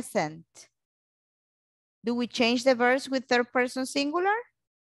present? Do we change the verbs with third person singular?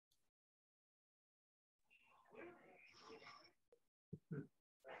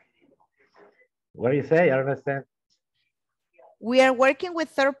 What do you say? I don't understand. We are working with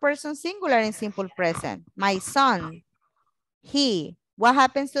third person singular in simple present. My son, he. What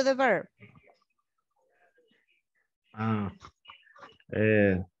happens to the verb?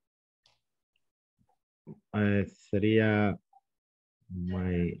 Sería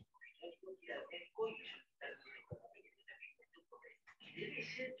my...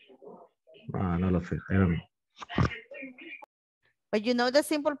 no lo sé. But you know the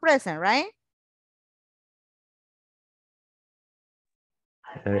simple present, right?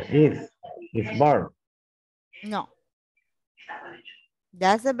 Is born. No.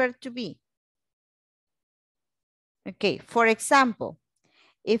 That's the verb to be. Okay, for example,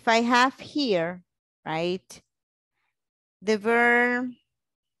 if I have here, right, the verb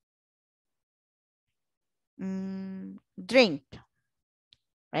drink,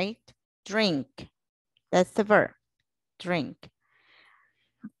 right? Drink. That's the verb, drink.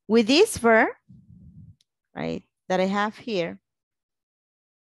 With this verb, right, that I have here,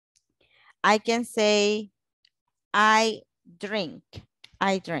 I can say, I drink.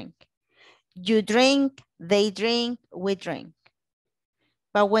 I drink. You drink, they drink, we drink.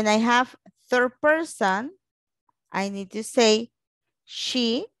 But when I have third person, I need to say,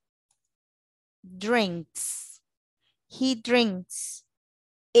 she drinks. He drinks.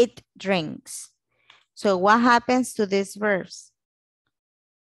 It drinks. So what happens to these verbs?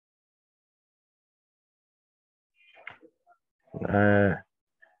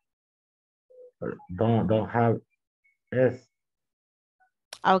 Don't have S.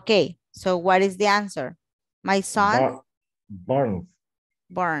 Okay, so what is the answer? My son? Burns.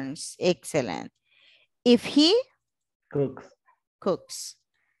 burns. Excellent. If he Cooks.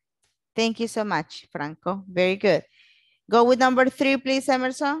 Thank you so much, Franco. Very good. Go with number 3, please,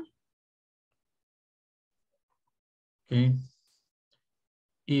 Emerson. Okay.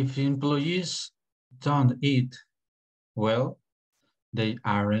 If employees don't eat well, they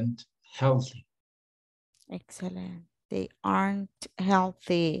aren't healthy. Excellent. They aren't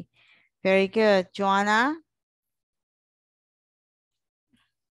healthy. Very good. Joanna?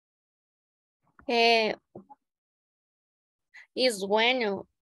 Is when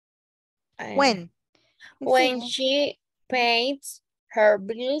When she pays her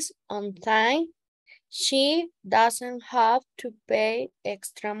bills on time, she doesn't have to pay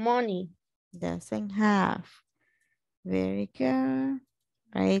extra money. Doesn't have. Very good.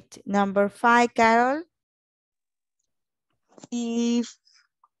 Right. Number 5, Carol. If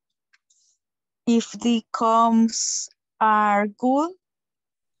the comms are good,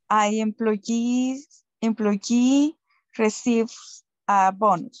 employee receives a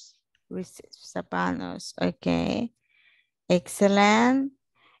bonus. Receives a bonus. Okay. Excellent.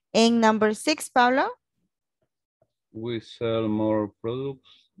 And number 6, Pablo. We sell more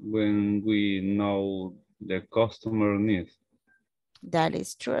products when we know the customer needs. That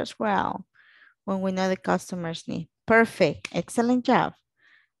is true as well. When we know the customer's need. Perfect. Excellent job.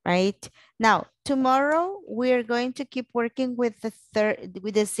 Right? Now, tomorrow we are going to keep working with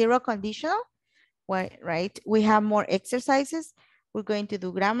the 0 conditional. Right? We have more exercises. We're going to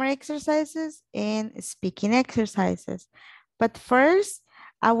do grammar exercises and speaking exercises. But first,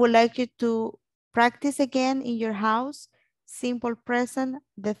 I would like you to practice again in your house, simple present,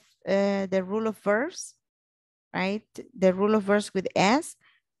 the rule of verbs, right? The rule of verbs with S.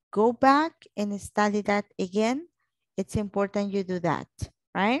 Go back and study that again. It's important you do that,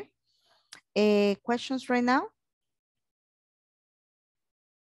 right? Questions right now?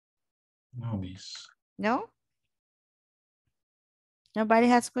 No, miss. No? Nobody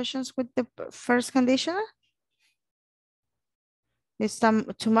has questions with the first conditional?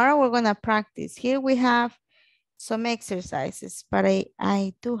 Tomorrow we're gonna practice. Here we have some exercises, but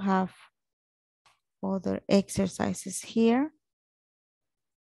I do have other exercises here.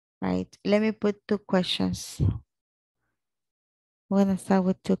 Right, let me put 2 questions. We're gonna start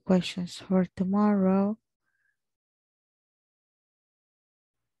with 2 questions for tomorrow.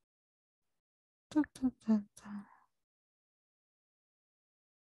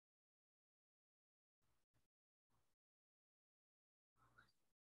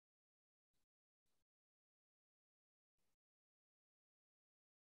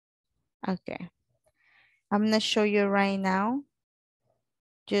 Okay, I'm gonna show you right now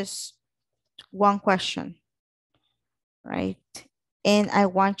just 1 question, right? And I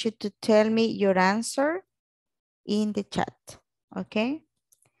want you to tell me your answer in the chat, okay?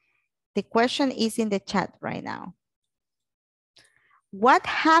 The question is in the chat right now. What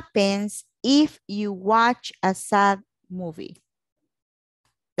happens if you watch a sad movie?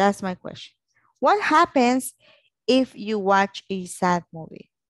 That's my question. What happens if you watch a sad movie?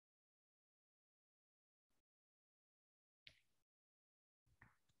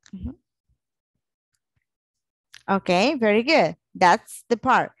 Okay, very good. That's the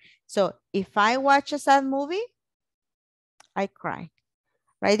part. So if I watch a sad movie, I cry.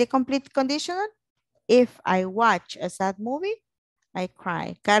 Right? The complete conditional. If I watch a sad movie, I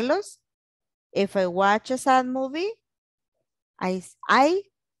cry. Carlos, if I watch a sad movie, I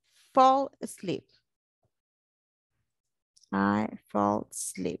fall asleep. I fall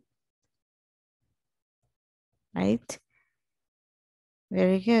asleep. Right?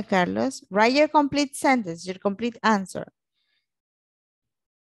 Very good, Carlos. Write your complete sentence, your complete answer.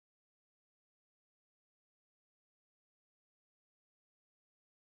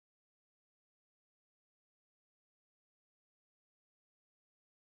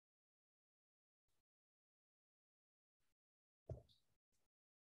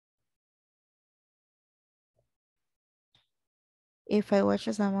 If I watch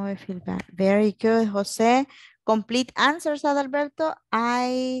a sad movie, I feel bad. Very good, Jose. Complete answers, Adalberto.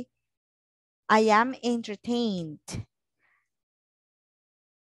 I am entertained.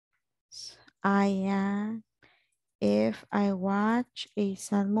 I am. If I watch a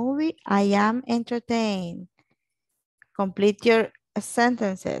sad movie, I am entertained. Complete your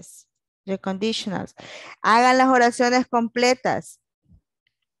sentences, your conditionals. Hagan las oraciones completas.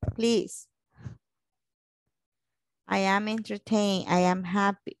 Please. I am entertained. I am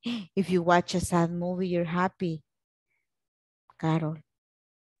happy. If you watch a sad movie, you're happy. Carol.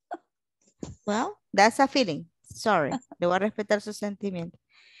 Well, that's a feeling. Sorry. Le voy a respetar su sentimiento.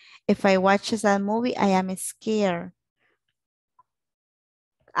 If I watch a sad movie, I am scared.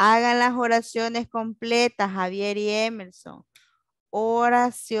 Hagan las oraciones completas, Javier y Emerson.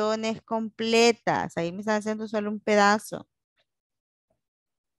 Oraciones completas. Ahí me están haciendo solo un pedazo.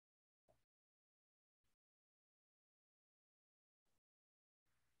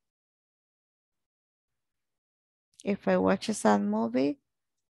 If I watch a sad movie,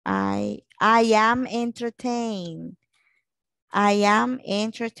 I am entertained. I am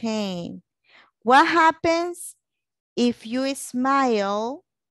entertained. What happens if you smile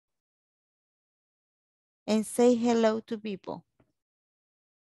and say hello to people?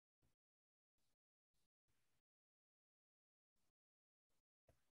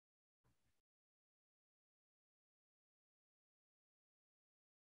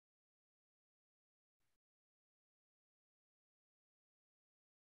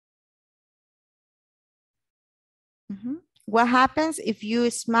 What happens if you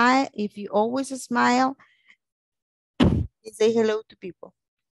smile, if you always smile and say hello to people?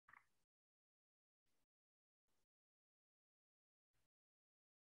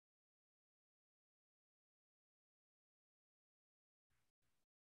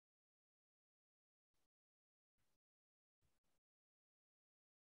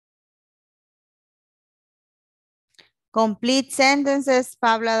 Complete sentences,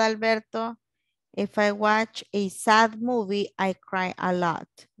 Pablo Adalberto. If I watch a sad movie, I cry a lot.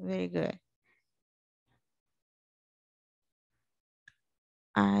 Very good.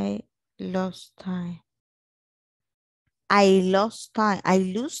 I lost time. I lost time. I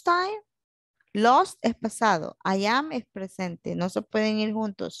lose time. Lost es pasado. I am es presente. No se pueden ir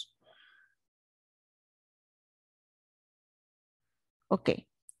juntos. Ok.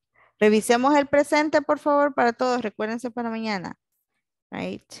 Revisemos el presente, por favor, para todos. Recuérdense para mañana.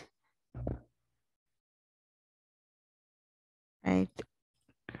 Right. Right.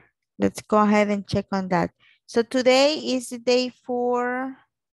 Let's go ahead and check on that. So today is the day for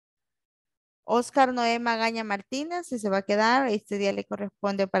Oscar Noé Magaña Martínez. Si se va a quedar, este día le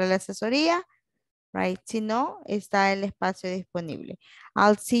corresponde para la asesoría. Right. Si no, está el espacio disponible.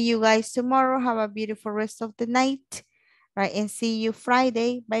 I'll see you guys tomorrow. Have a beautiful rest of the night. Right. And see you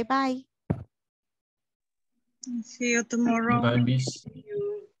Friday. Bye bye. See you tomorrow. Bye, Miss.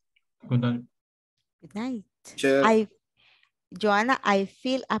 Good night. Good night. Sure. Joanna, I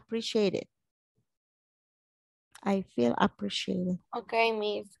feel appreciated. I feel appreciated. Okay,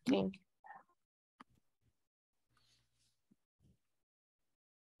 Miss. Thank you.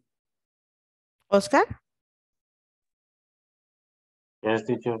 Oscar. Yes,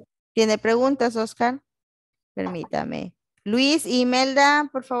 teacher. ¿Tiene preguntas, Oscar? Permítame. Luis y Imelda,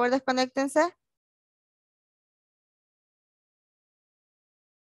 por favor, desconéctense.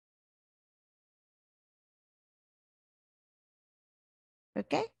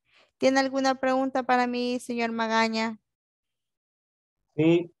 ¿Ok? ¿Tiene alguna pregunta para mí, señor Magaña?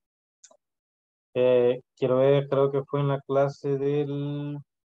 Sí, quiero ver, creo que fue en la clase del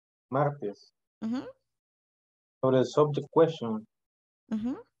martes, sobre el subject question.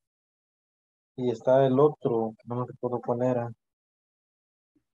 Y está el otro, no me recuerdo cuál era.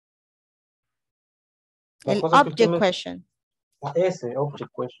 La El cosa que usted object question. Ese,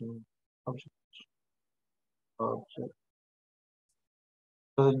 object question. Object.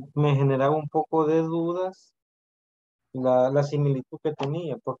 Entonces, me generaba un poco de dudas la similitud que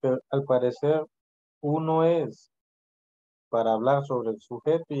tenía, porque al parecer uno es para hablar sobre el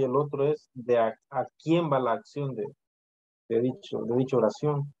sujeto y el otro es de a quién va la acción de dicha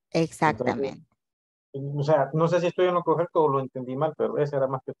oración. Exactamente. Entonces, o sea, no sé si estoy en lo correcto o lo entendí mal, pero ese era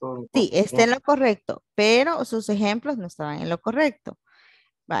más que todo mi Sí, está confusión. en lo correcto, pero sus ejemplos no estaban en lo correcto.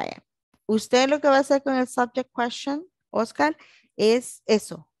 Vaya. Usted lo que va a hacer con el subject question, Oscar, es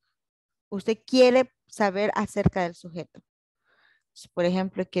eso. Usted quiere saber acerca del sujeto. Por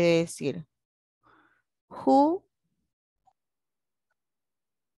ejemplo, quiere decir, who,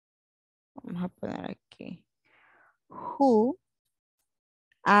 vamos a poner aquí, who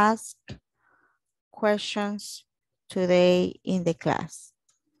asked questions today in the class?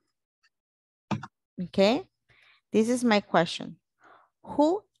 Okay, this is my question.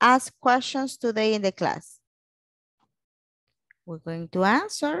 Who asked questions today in the class? We're going to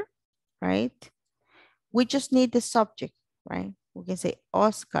answer, right? We just need the subject, right? We can say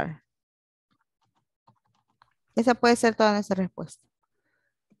Oscar. Esa puede ser toda nuestra respuesta,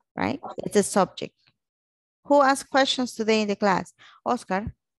 right? It's a subject. Who asked questions today in the class?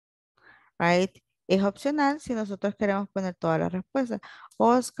 Oscar, right? Es opcional si nosotros queremos poner toda la respuesta.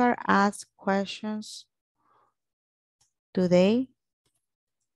 Oscar asked questions today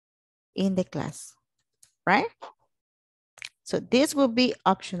in the class, right? So this will be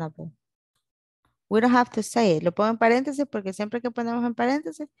optionable. We don't have to say it. Lo pongo en paréntesis porque siempre que ponemos en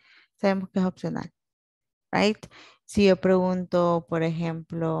paréntesis, sabemos que es opcional. Right? Si yo pregunto, por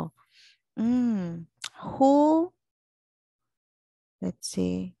ejemplo, who, let's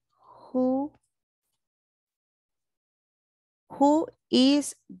see, who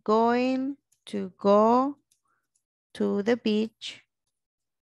is going to go to the beach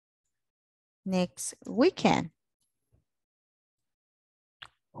next weekend?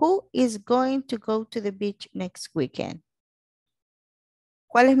 Who is going to go to the beach next weekend?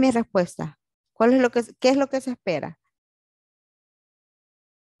 ¿Cuál es mi respuesta? ¿Qué es lo que se espera?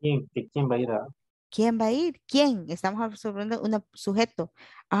 ¿Quién va a ir a? ¿Quién va a ir? ¿Quién? Estamos resolviendo un sujeto.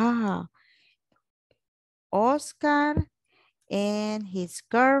 Oscar and his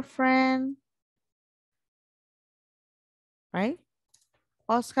girlfriend. Right?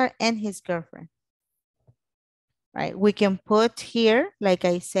 Oscar and his girlfriend. Right? We can put here, like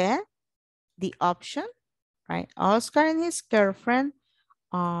I said, the option, right? Oscar and his girlfriend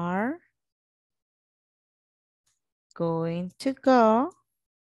are going to go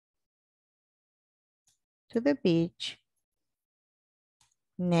to the beach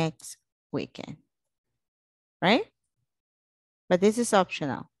next weekend, right? But this is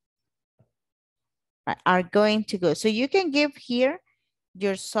optional. Right? Are going to go. So you can give here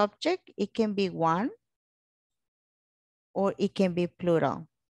your subject. It can be one or it can be plural.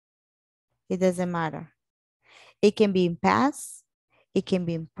 It doesn't matter. It can be in past. It can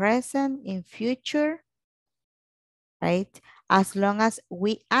be in present, in future, right? As long as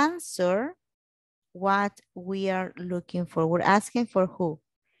we answer what we are looking for. We're asking for who.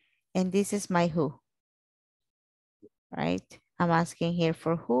 And this is my who, right? I'm asking here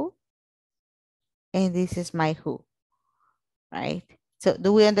for who. And this is my who, right? So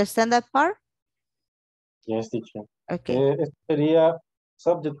do we understand that part? Yes, teacher. Okay. Sería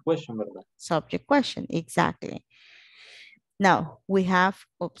subject question, ¿verdad? Subject question, exactly. Now we have,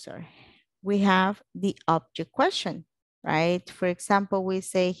 oops, sorry. We have the object question, right? For example, we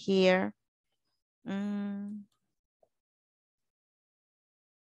say here,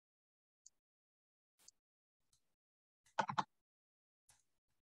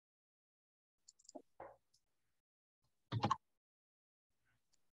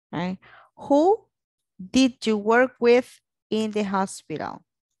 right? Who did you work with in the hospital?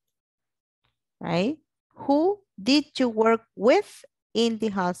 Right? Who did you work with in the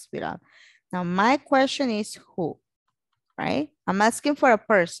hospital? Now, my question is who, right? I'm asking for a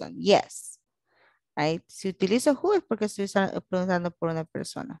person, yes. Right? Si utilizo who es porque estoy preguntando por una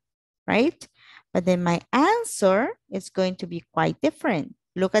persona, right? But then my answer is going to be quite different.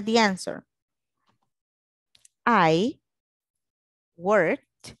 Look at the answer. I worked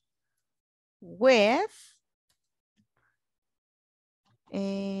with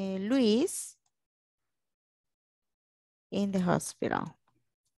Luis in the hospital.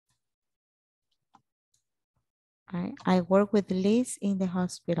 I work with Liz in the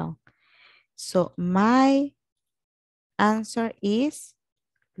hospital. So my answer is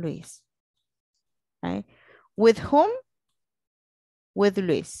Luis. Right? With whom? With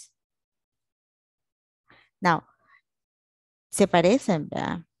Luis. Now, se parecen,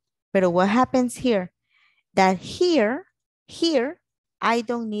 ¿verdad? Pero what happens here? That here, I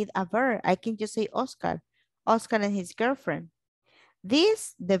don't need a verb. I can just say Oscar. Oscar and his girlfriend.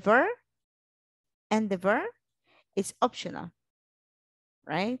 This, the verb, and the verb is optional,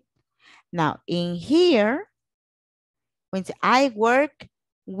 right? Now, in here, when I work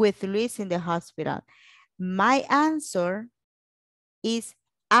with Luis in the hospital, my answer is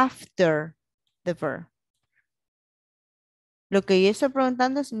after the verb. Lo que yo estoy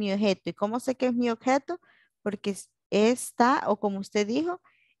preguntando es mi objeto. ¿Y cómo sé que es mi objeto? Porque está, o como usted dijo,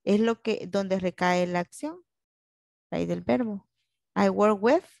 es lo que, donde recae la acción, ahí del verbo. I work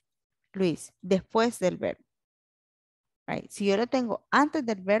with Luis, después del verbo. Right. Si yo lo tengo antes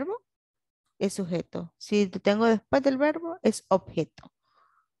del verbo, es sujeto. Si lo tengo después del verbo, es objeto.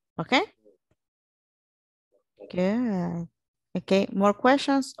 ¿Ok? Good. Okay, more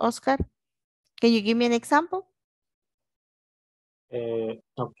questions, Oscar? Can you give me an example?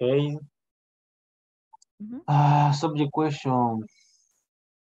 Okay. Subject question.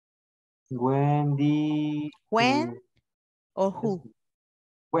 When or who?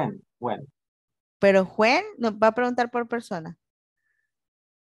 When. Pero when nos va a preguntar por persona.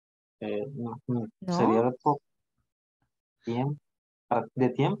 No. No. Sería de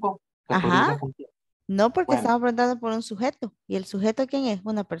tiempo. Ajá. No, porque When. estamos preguntando por un sujeto. ¿Y el sujeto quién es?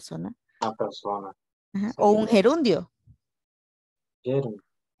 Una persona. Una persona. Ajá. O un gerundio. Gerundio.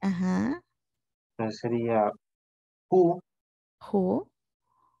 Ajá. Entonces sería who. Who.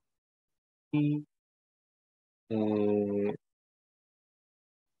 Who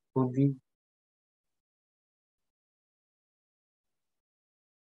did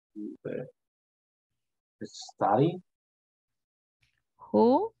study?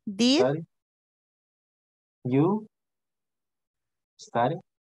 Who did? Study? You study?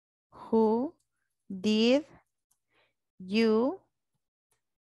 Who did you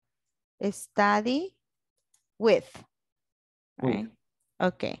study with? Right?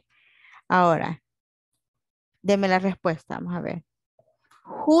 Ok. Ahora, deme la respuesta. Vamos a ver.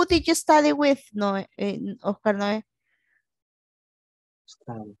 Who did you study with? No, Oscar no es.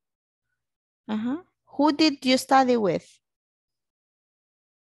 Study. Ajá. Who did you study with?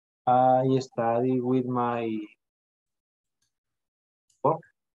 I study with my work.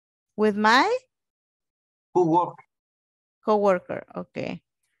 With my? Who work? Coworker. Ok.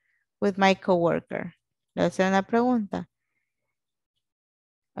 With my coworker. Le voy a hacer una pregunta.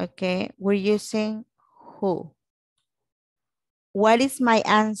 Okay, we're using who. What is my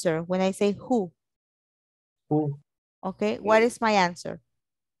answer when I say who? Who? Okay, what is my answer?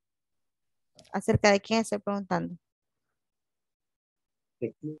 ¿Acerca de quién estoy preguntando?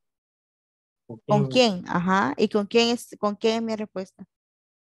 ¿Con quién? Ajá. ¿Y con quién es mi respuesta?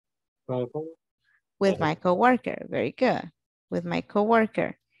 With my coworker. Very good. With my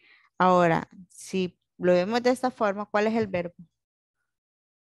coworker. Ahora, si lo vemos de esta forma, ¿cuál es el verbo?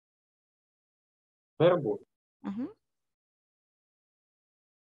 Verbo. Ajá.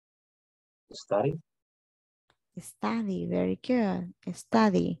 Study. Study. Very good.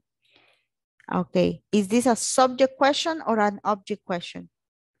 Study. Okay. Is this a subject question or an object question?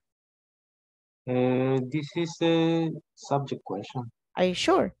 This is a subject question. Are you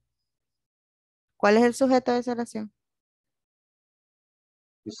sure? ¿Cuál es el sujeto de esa oración?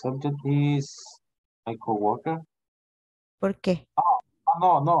 The subject is my coworker. ¿Por qué?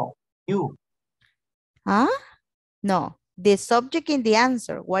 No. You. ¿Ah? No. The subject in the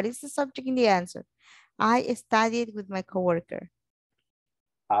answer. What is the subject in the answer? I studied with my coworker.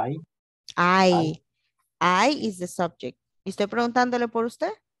 I is the subject. ¿Y estoy preguntándole por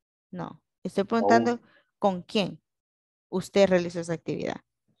usted? No. Estoy preguntando con quién usted realizó esa actividad.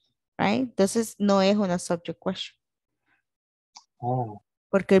 Right? Entonces no es una subject question.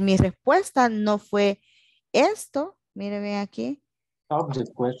 Porque mi respuesta no fue esto. Mire, ven aquí.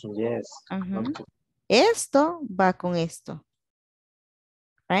 Subject question, yes. Esto va con esto.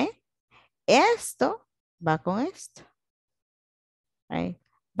 Right? Esto va con esto. Right?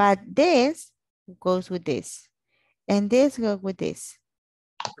 But this goes with this. And this goes with this.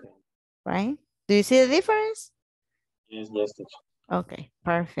 Right? Do you see the difference? Yes, teacher. Okay,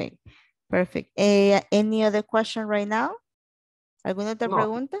 perfect. Perfect. Any other question right now? ¿Alguna otra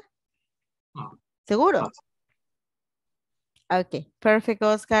pregunta? No. ¿Seguro? Okay, perfect,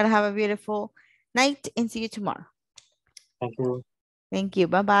 Oscar. Have a beautiful night and see you tomorrow. Thank you. Thank you.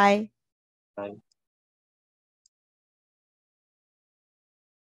 Bye-bye. Bye.